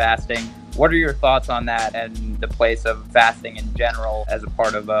intermittent fasting. What are your thoughts on that and the place of fasting in general as a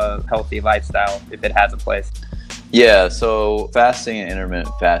part of a healthy lifestyle, if it has a place? Yeah, so fasting and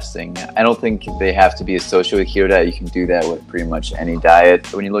intermittent fasting, I don't think they have to be associated with keto diet. You can do that with pretty much any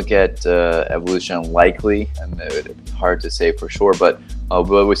diet. When you look at evolution, likely, and it's hard to say for sure, but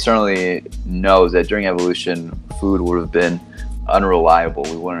we certainly know that during evolution, food would have been unreliable.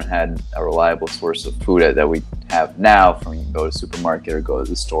 We wouldn't have had a reliable source of food that we have now. From you can go to the supermarket or go to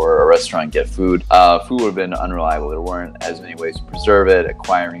the store or a restaurant and get food. Food would have been unreliable. There weren't as many ways to preserve it.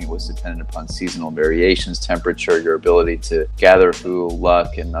 Acquiring it was dependent upon seasonal variations, temperature, your ability to gather food,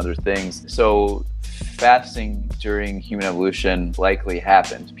 luck, and other things. So fasting during human evolution likely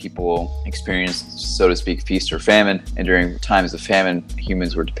happened. People experienced, so to speak, feast or famine, and during times of famine,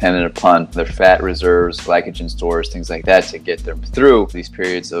 humans were dependent upon their fat reserves, glycogen stores, things like that to get them through these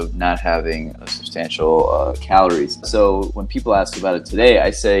periods of not having substantial calories. So when people ask about it today,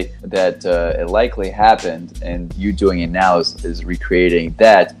 I say that it likely happened, and you doing it now is recreating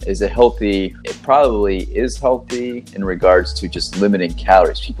that. Is it healthy? It probably is healthy in regards to just limiting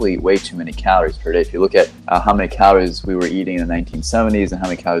calories. People eat way too many calories per day. If you look at how many calories we were eating in the 1970s and how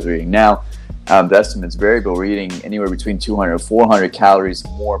many calories we're eating now, the estimates vary, but we're eating anywhere between 200 and 400 calories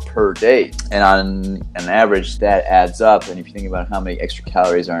more per day. And on an average, that adds up. And if you think about how many extra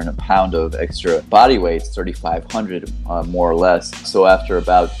calories are in a pound of extra body weight, it's 3,500 more or less. So after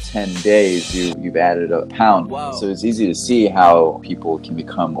about 10 days, you've added a pound. Wow. So it's easy to see how people can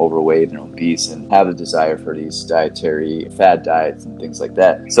become overweight and obese and have a desire for these dietary fad diets and things like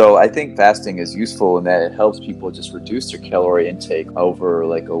that. So I think fasting is useful in that it helps people just reduce their calorie intake over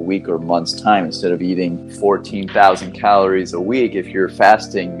like a week or month's time. Instead of eating 14,000 calories a week, if you're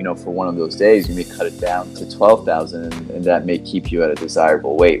fasting, for one of those days, you may cut it down to 12,000, and that may keep you at a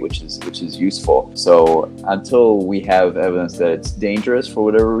desirable weight, which is useful. So until we have evidence that it's dangerous for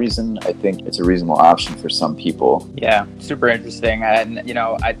whatever reason, I think it's a reasonable option for some people. Yeah, super interesting. And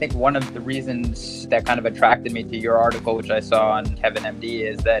I think one of the reasons that kind of attracted me to your article, which I saw on Kevin MD,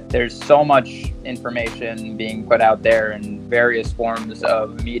 is that there's so much information being put out there in various forms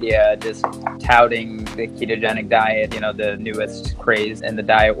of media, just touting the ketogenic diet, the newest craze in the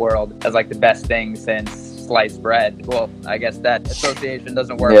diet world, as like the best thing since sliced bread. Well, I guess that association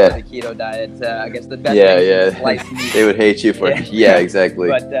doesn't work with the keto diet. I guess the best thing is sliced meat. They would hate you for it. Yeah, exactly.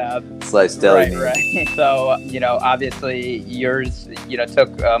 But sliced deli meat. Right. So, obviously yours,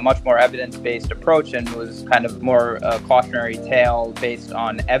 took a much more evidence-based approach and was kind of more a cautionary tale based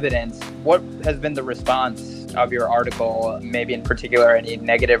on evidence. What has been the response of your article, maybe in particular any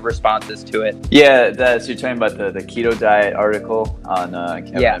negative responses to it? Yeah, so you're talking about the keto diet article on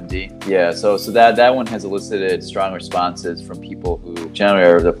Kevin MD? Yeah, so that one has elicited strong responses from people who generally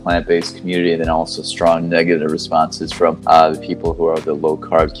are the plant-based community, and then also strong negative responses from the people who are the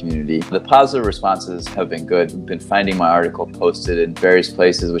low-carb community. The positive responses have been good. We've been finding my article posted in various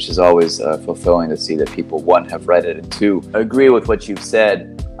places, which is always fulfilling to see that people, one, have read it, and two, agree with what you've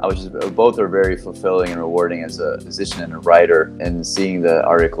said. Which is both are very fulfilling and rewarding as a physician and a writer, and seeing the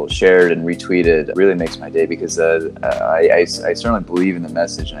article shared and retweeted really makes my day, because I certainly believe in the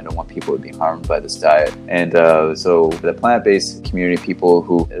message, and I don't want people to be harmed by this diet. And so the plant-based community, people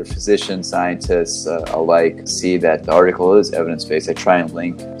who are physicians, scientists alike, see that the article is evidence-based. I try and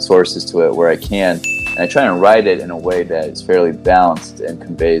link sources to it where I can. And I try and write it in a way that is fairly balanced and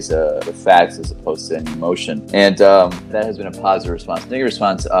conveys the facts as opposed to any emotion. And that has been a positive response. Negative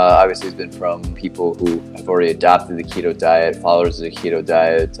response obviously has been from people who have already adopted the keto diet, followers of the keto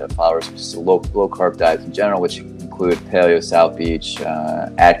diet, followers of just low carb diets in general, which include Paleo South Beach,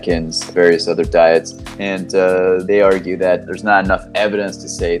 Atkins, various other diets. And they argue that there's not enough evidence to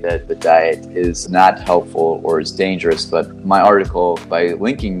say that the diet is not helpful or is dangerous. But my article, by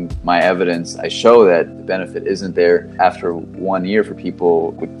linking my evidence, I show that the benefit isn't there after 1 year for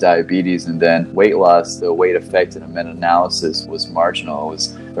people with diabetes. And then weight loss, the weight effect in a meta-analysis was marginal. It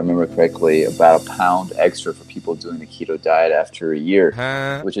was, if I remember correctly, about a pound extra for people doing the keto diet after a year,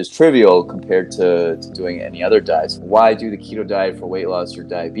 which is trivial compared to doing any other diets. Why do the keto diet for weight loss or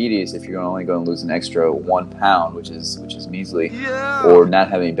diabetes if you're only going to lose an extra 1 pound, which is measly, or not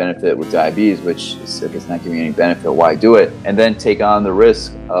have any benefit with diabetes, which is, I guess, not giving you any benefit? Why do it? And then take on the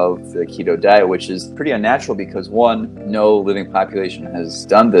risk of the keto diet, which is pretty unnatural because, one, no living population has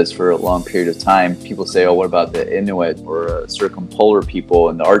done this for a long period of time. People say, oh, what about the Inuit or circumpolar people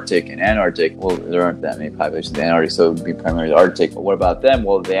in the Arctic and Antarctic? Well, there aren't that many populations in the Antarctic, so it would be primarily the Arctic. But what about them?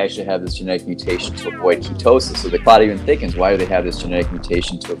 Well, they actually have this genetic mutation to avoid ketosis. So the plot even thickens. Why do they have this genetic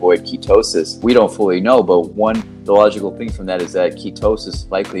mutation to avoid ketosis? We don't fully know, but the logical thing from that is that ketosis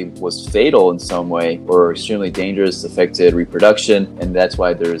likely was fatal in some way or extremely dangerous, affected reproduction, and that's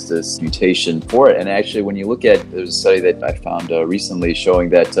why there's this mutation for it. And actually, when you look at, there's a study that I found recently showing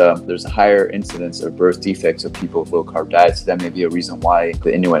that there's a higher incidence of birth defects of people with low-carb diets. So that may be a reason why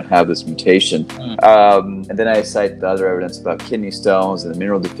the Inuit have this mutation. And then I cite the other evidence about kidney stones and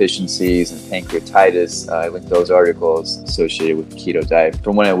mineral deficiencies and pancreatitis. I linked those articles associated with the keto diet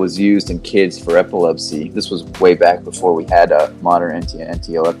from when it was used in kids for epilepsy. This was way back before we had modern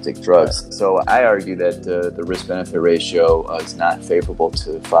anti-epileptic drugs. So I argue that the risk-benefit ratio is not favorable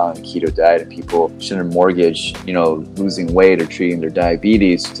to following the keto diet, and people shouldn't mortgage, losing weight or treating their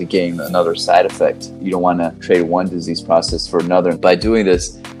diabetes to gain another side effect. You don't want to trade one disease process for another. By doing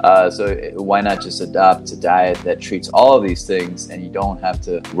this, so why not just adopt a diet that treats all of these things, and you don't have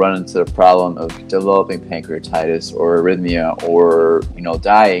to run into the problem of developing pancreatitis or arrhythmia or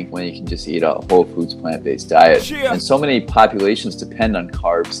dying when you can just eat a whole foods plant-based diet. And so many populations depend on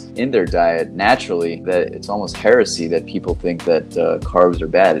carbs in their diet naturally that it's almost heresy that people think that carbs are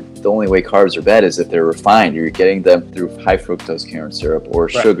bad. The only way carbs are bad is if they're refined. You're getting them through high fructose corn syrup or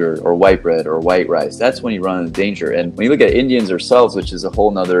sugar or white bread or white rice. That's when you run into danger. And when you look at Indians ourselves, which is a whole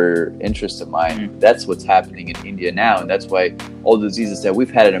nother interest of mine, that's what's happening in India now. And that's why all the diseases that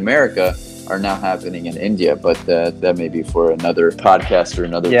we've had in America are now happening in India, but that may be for another podcast or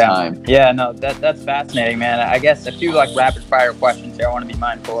another time. Yeah, no, that's fascinating, man. I guess a few rapid fire questions here. I want to be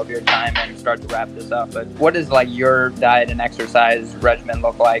mindful of your time and start to wrap this up. But what does your diet and exercise regimen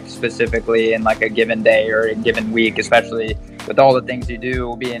look like specifically in a given day or a given week, especially with all the things you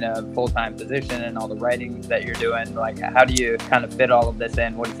do, being a full-time physician and all the writing that you're doing? How do you kind of fit all of this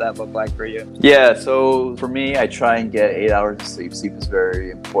in? What does that look like for you? Yeah, so for me, I try and get 8 hours of sleep. Sleep is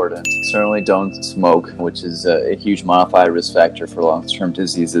very important. Certainly don't smoke, which is a huge modified risk factor for long-term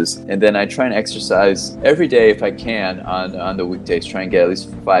diseases. And then I try and exercise every day if I can on the weekdays. Try and get at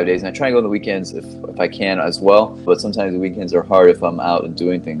least 5 days. And I try and go on the weekends if I can as well. But sometimes the weekends are hard if I'm out and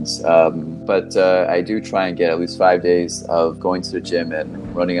doing things. But I do try and get at least 5 days of going to the gym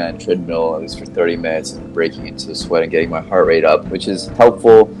and running on a treadmill at least for 30 minutes and breaking into sweat and getting my heart rate up, which is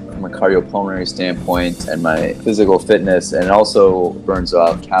helpful from a cardiopulmonary standpoint and my physical fitness, and it also burns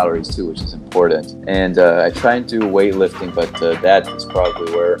off calories too, which is important. And I try and do weightlifting, but that is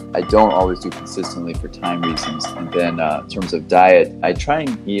probably where I don't always do consistently for time reasons. And then in terms of diet, I try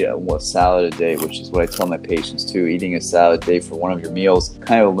and eat a salad a day, which is what I tell my patients too. Eating a salad a day for one of your meals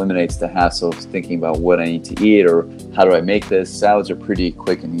kind of eliminates the hassle of thinking about what I need to eat or how do I make this. Salads are pretty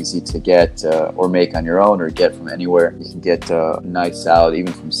quick and easy to get or make on your own or get from anywhere. You can get a nice salad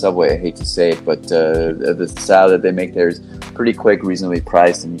even from Subway. I hate to say it, but the salad that they make there is pretty quick, reasonably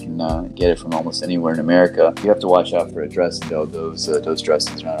priced, and you can get it from almost anywhere in America. You have to watch out for a dressing though. Those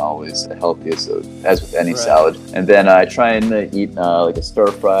dressings are not always the healthiest, as with any salad. And then I try and eat like a stir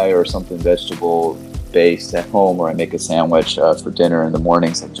fry or something vegetable based at home, or I make a sandwich for dinner. In the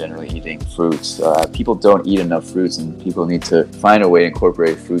mornings I'm generally eating fruits. People don't eat enough fruits, and people need to find a way to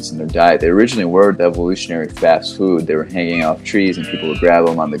incorporate fruits in their diet. They originally were the evolutionary fast food. They were hanging off trees and people would grab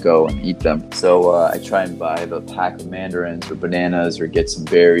them on the go and eat them. So I try and buy the pack of mandarins or bananas or get some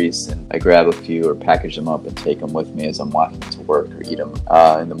berries, and I grab a few or package them up and take them with me as I'm walking to work, or eat them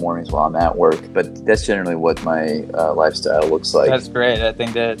in the mornings while I'm at work. But that's generally what my lifestyle looks like. That's great. I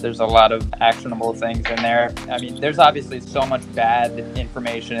think that there's a lot of actionable things things in there. I mean, there's obviously so much bad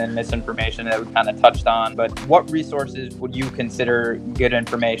information and misinformation that we kind of touched on, but what resources would you consider good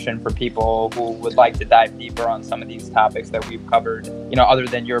information for people who would like to dive deeper on some of these topics that we've covered? You know, other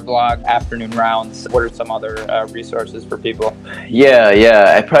than your blog, Afternoon Rounds, what are some other resources for people?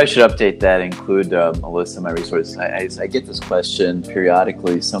 Yeah. I probably should update that, include a list of my resources. I get this question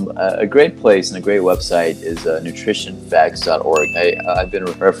periodically. A great place and a great website is nutritionfacts.org. I've been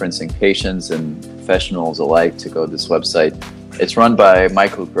referencing patients and professionals alike to go to this website. It's run by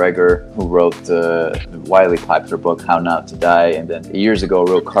Michael Greger, who wrote the widely popular book, How Not to Die, and then years ago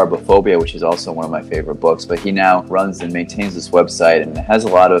wrote Carbophobia, which is also one of my favorite books. But he now runs and maintains this website, and it has a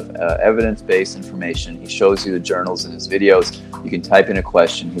lot of evidence-based information. He shows you the journals in his videos. You can type in a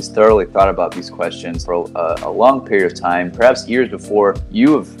question. He's thoroughly thought about these questions for a long period of time, perhaps years before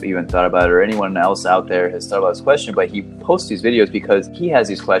you have even thought about it or anyone else out there has thought about this question. But he posts these videos because he has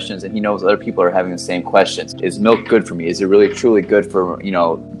these questions and he knows other people are having the same questions. Is milk good for me? Is it really truly good for,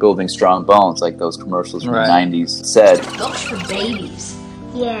 building strong bones, like those commercials from the 90s said? Milk's for babies.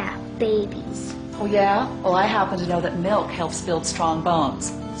 Yeah, babies. Oh yeah? Well, I happen to know that milk helps build strong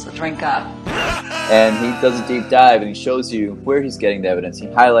bones. So drink up. And he does a deep dive and he shows you where he's getting the evidence. He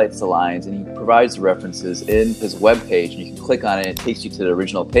highlights the lines and he provides the references in his webpage, and you can click on it and it takes you to the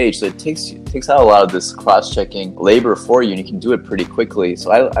original page. So it takes out a lot of this cross-checking labor for you, and you can do it pretty quickly.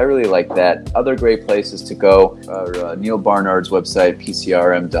 So I really like that. Other great places to go are Neil Barnard's website,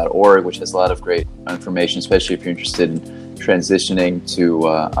 pcrm.org, which has a lot of great information, especially if you're interested in transitioning to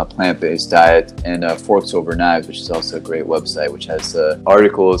a plant-based diet, and Forks Over Knives, which is also a great website, which has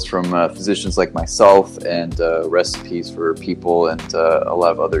articles from physicians like myself and recipes for people and a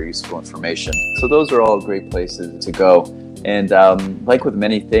lot of other useful information. So those are all great places to go. And like with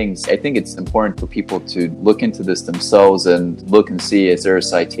many things, I think it's important for people to look into this themselves and look and see, is there a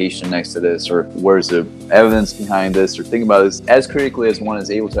citation next to this, or where's the evidence behind this, or think about this as critically as one is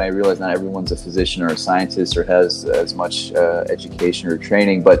able to. I realize not everyone's a physician or a scientist or has as much education or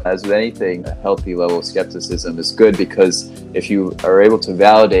training, but as with anything, a healthy level of skepticism is good, because if you are able to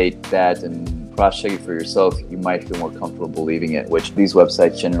validate that and cross-check it for yourself, you might feel more comfortable believing it, which these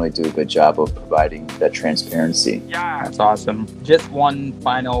websites generally do a good job of providing that transparency. Yeah, that's awesome. Just one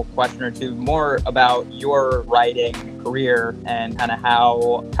final question or two, more about your writing career and kind of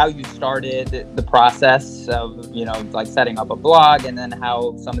how you started the process of, like setting up a blog, and then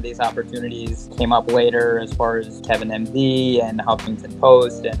how some of these opportunities came up later, as far as Kevin MD and Huffington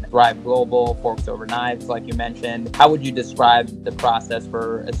Post and Thrive Global, Forks Over Knives, like you mentioned. How would you describe the process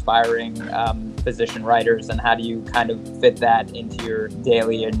for aspiring physician writers, and how do you kind of fit that into your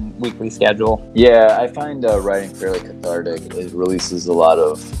daily and weekly schedule? Yeah, I find writing fairly cathartic. It releases a lot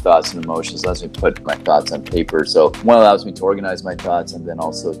of thoughts and emotions, lets me put my thoughts on paper. So one allows me to organize my thoughts, and then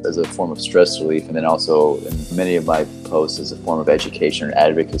also as a form of stress relief, and then also in many of my posts as a form of education or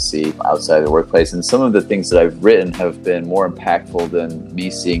advocacy outside the workplace. And some of the things that I've written have been more impactful than me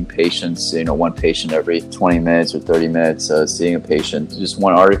seeing patients, one patient every 20 minutes or 30 minutes, seeing a patient. Just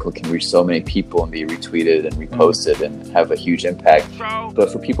one article can reach so many people and be retweeted and reposted and have a huge impact.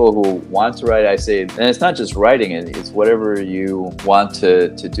 But for people who want to write, I say, and it's not just writing, it's whatever you want to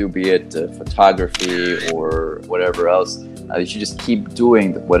do, be it photography or whatever else. You should just keep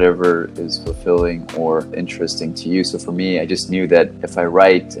doing whatever is fulfilling or interesting to you. So for me, I just knew that if I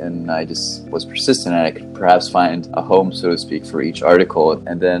write and I just was persistent, I could perhaps find a home, so to speak, for each article.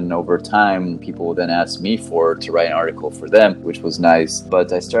 And then over time, people would then ask me to write an article for them, which was nice.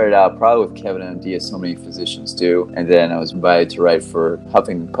 But I started out probably with Kevin MD, as so many physicians do. And then I was invited to write for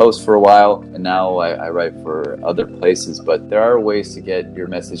Huffington Post for a while. And now I write for other places. But there are ways to get your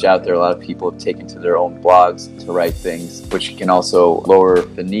message out there. A lot of people have taken to their own blogs to write things, which can also lower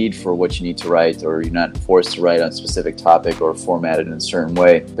the need for what you need to write, or you're not forced to write on a specific topic or formatted in a certain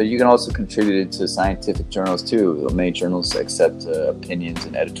way. But you can also contribute it to scientific journals too. Many journals accept opinions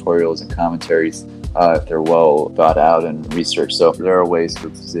and editorials and commentaries if they're well thought out and researched. So there are ways for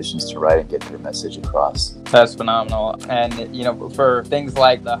physicians to write and get their message across. That's phenomenal. And, for things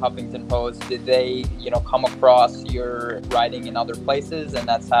like the Huffington Post, did they, come across your writing in other places, and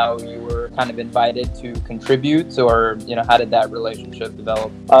that's how you were kind of invited to contribute, or, how did that relationship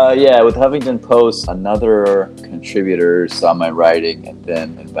develop? Yeah, with Huffington Post, another contributor saw my writing and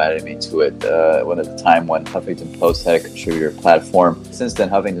then invited me to it. At the time when Huffington Post had a contributor platform. Since then,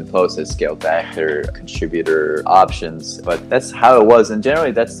 Huffington Post has scaled back their contributor options, but that's how it was. And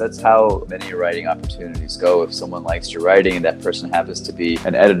generally, that's how many writing opportunities go. If someone likes your writing and that person happens to be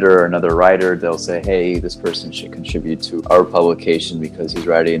an editor or another writer, they'll say, hey, this person should contribute to our publication because he's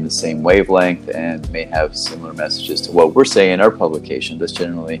writing in the same way wavelength and may have similar messages to what we're saying in our publication. That's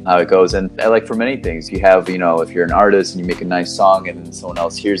generally how it goes. And like for many things, you have, if you're an artist and you make a nice song and then someone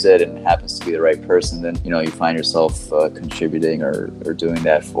else hears it and it happens to be the right person, then, you find yourself contributing or doing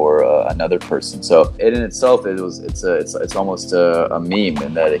that for another person. So it in itself, it's almost a meme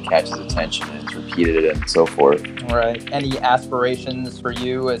in that it catches attention and it's repeated and so forth. Right. Any aspirations for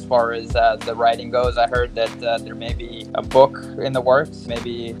you as far as the writing goes? I heard that there may be a book in the works,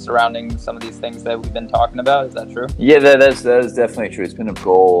 maybe surrounding some of these things that we've been talking about. Is that true? Yeah, that is definitely true. It's been a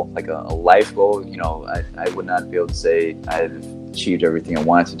goal, like a life goal. I would not be able to say I've achieved everything I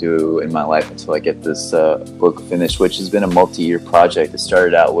wanted to do in my life until I get this book finished, which has been a multi-year project. It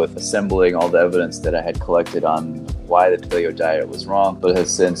started out with assembling all the evidence that I had collected on why the paleo diet was wrong, but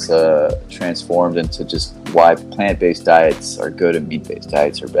has since transformed into just why plant-based diets are good and meat-based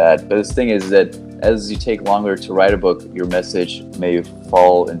diets are bad. But the thing is that as you take longer to write a book, your message may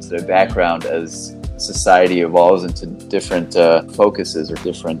fall into the background as society evolves into different focuses or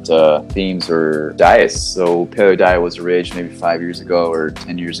different themes or diets. So paleo diet was originated maybe 5 years ago or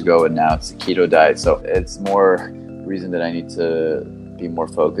 10 years ago, and now it's the keto diet. So it's more reason that I need to be more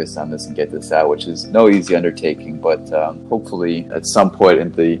focused on this and get this out, which is no easy undertaking, but hopefully at some point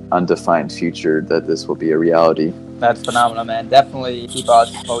in the undefined future that this will be a reality. That's phenomenal, man. Definitely keep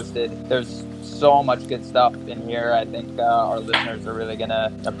us posted. There's so much good stuff in here. I think our listeners are really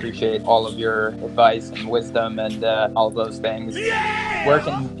gonna appreciate all of your advice and wisdom and all of those things. Where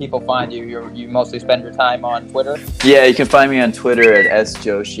can people find you? You mostly spend your time on Twitter? Yeah, you can find me on Twitter at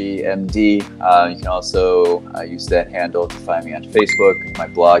sjoshimd. You can also use that handle to find me on Facebook. My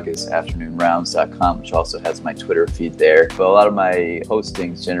blog is afternoonrounds.com, which also has my Twitter feed there. But a lot of my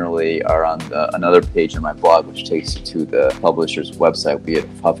postings generally are on another page on my blog, which takes you to the publisher's website, be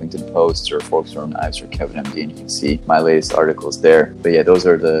it Huffington Post or Forks Over Knives or Kevin MD, and you can see my latest articles there. But yeah, those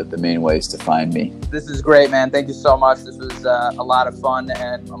are the main ways to find me. This is great, man. Thank you so much. This was a lot of fun,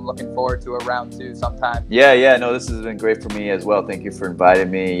 and I'm looking forward to a round 2 sometime. Yeah, no, this has been great for me as well. Thank you for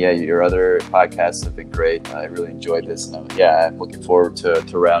inviting me. Yeah, your other podcasts have been great. I really enjoyed this. And I'm looking forward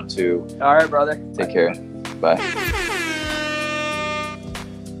to round 2. All right, brother. Take care. Bye.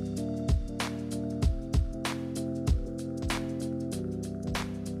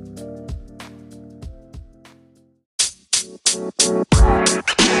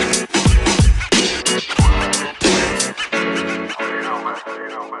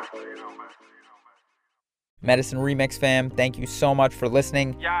 Medicine Remix fam, thank you so much for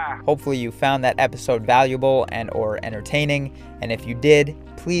listening. Hopefully you found that episode valuable and or entertaining. And if you did,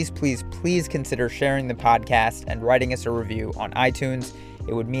 please consider sharing the podcast and writing us a review on iTunes.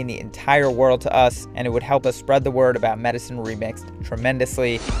 It would mean the entire world to us, and it would help us spread the word about Medicine Remixed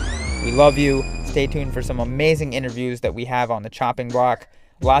tremendously. We love you. Stay tuned for some amazing interviews that we have on the chopping block.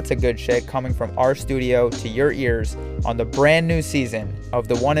 Lots of good shit coming from our studio to your ears on the brand new season of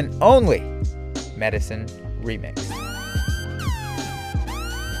the one and only Medicine Remix.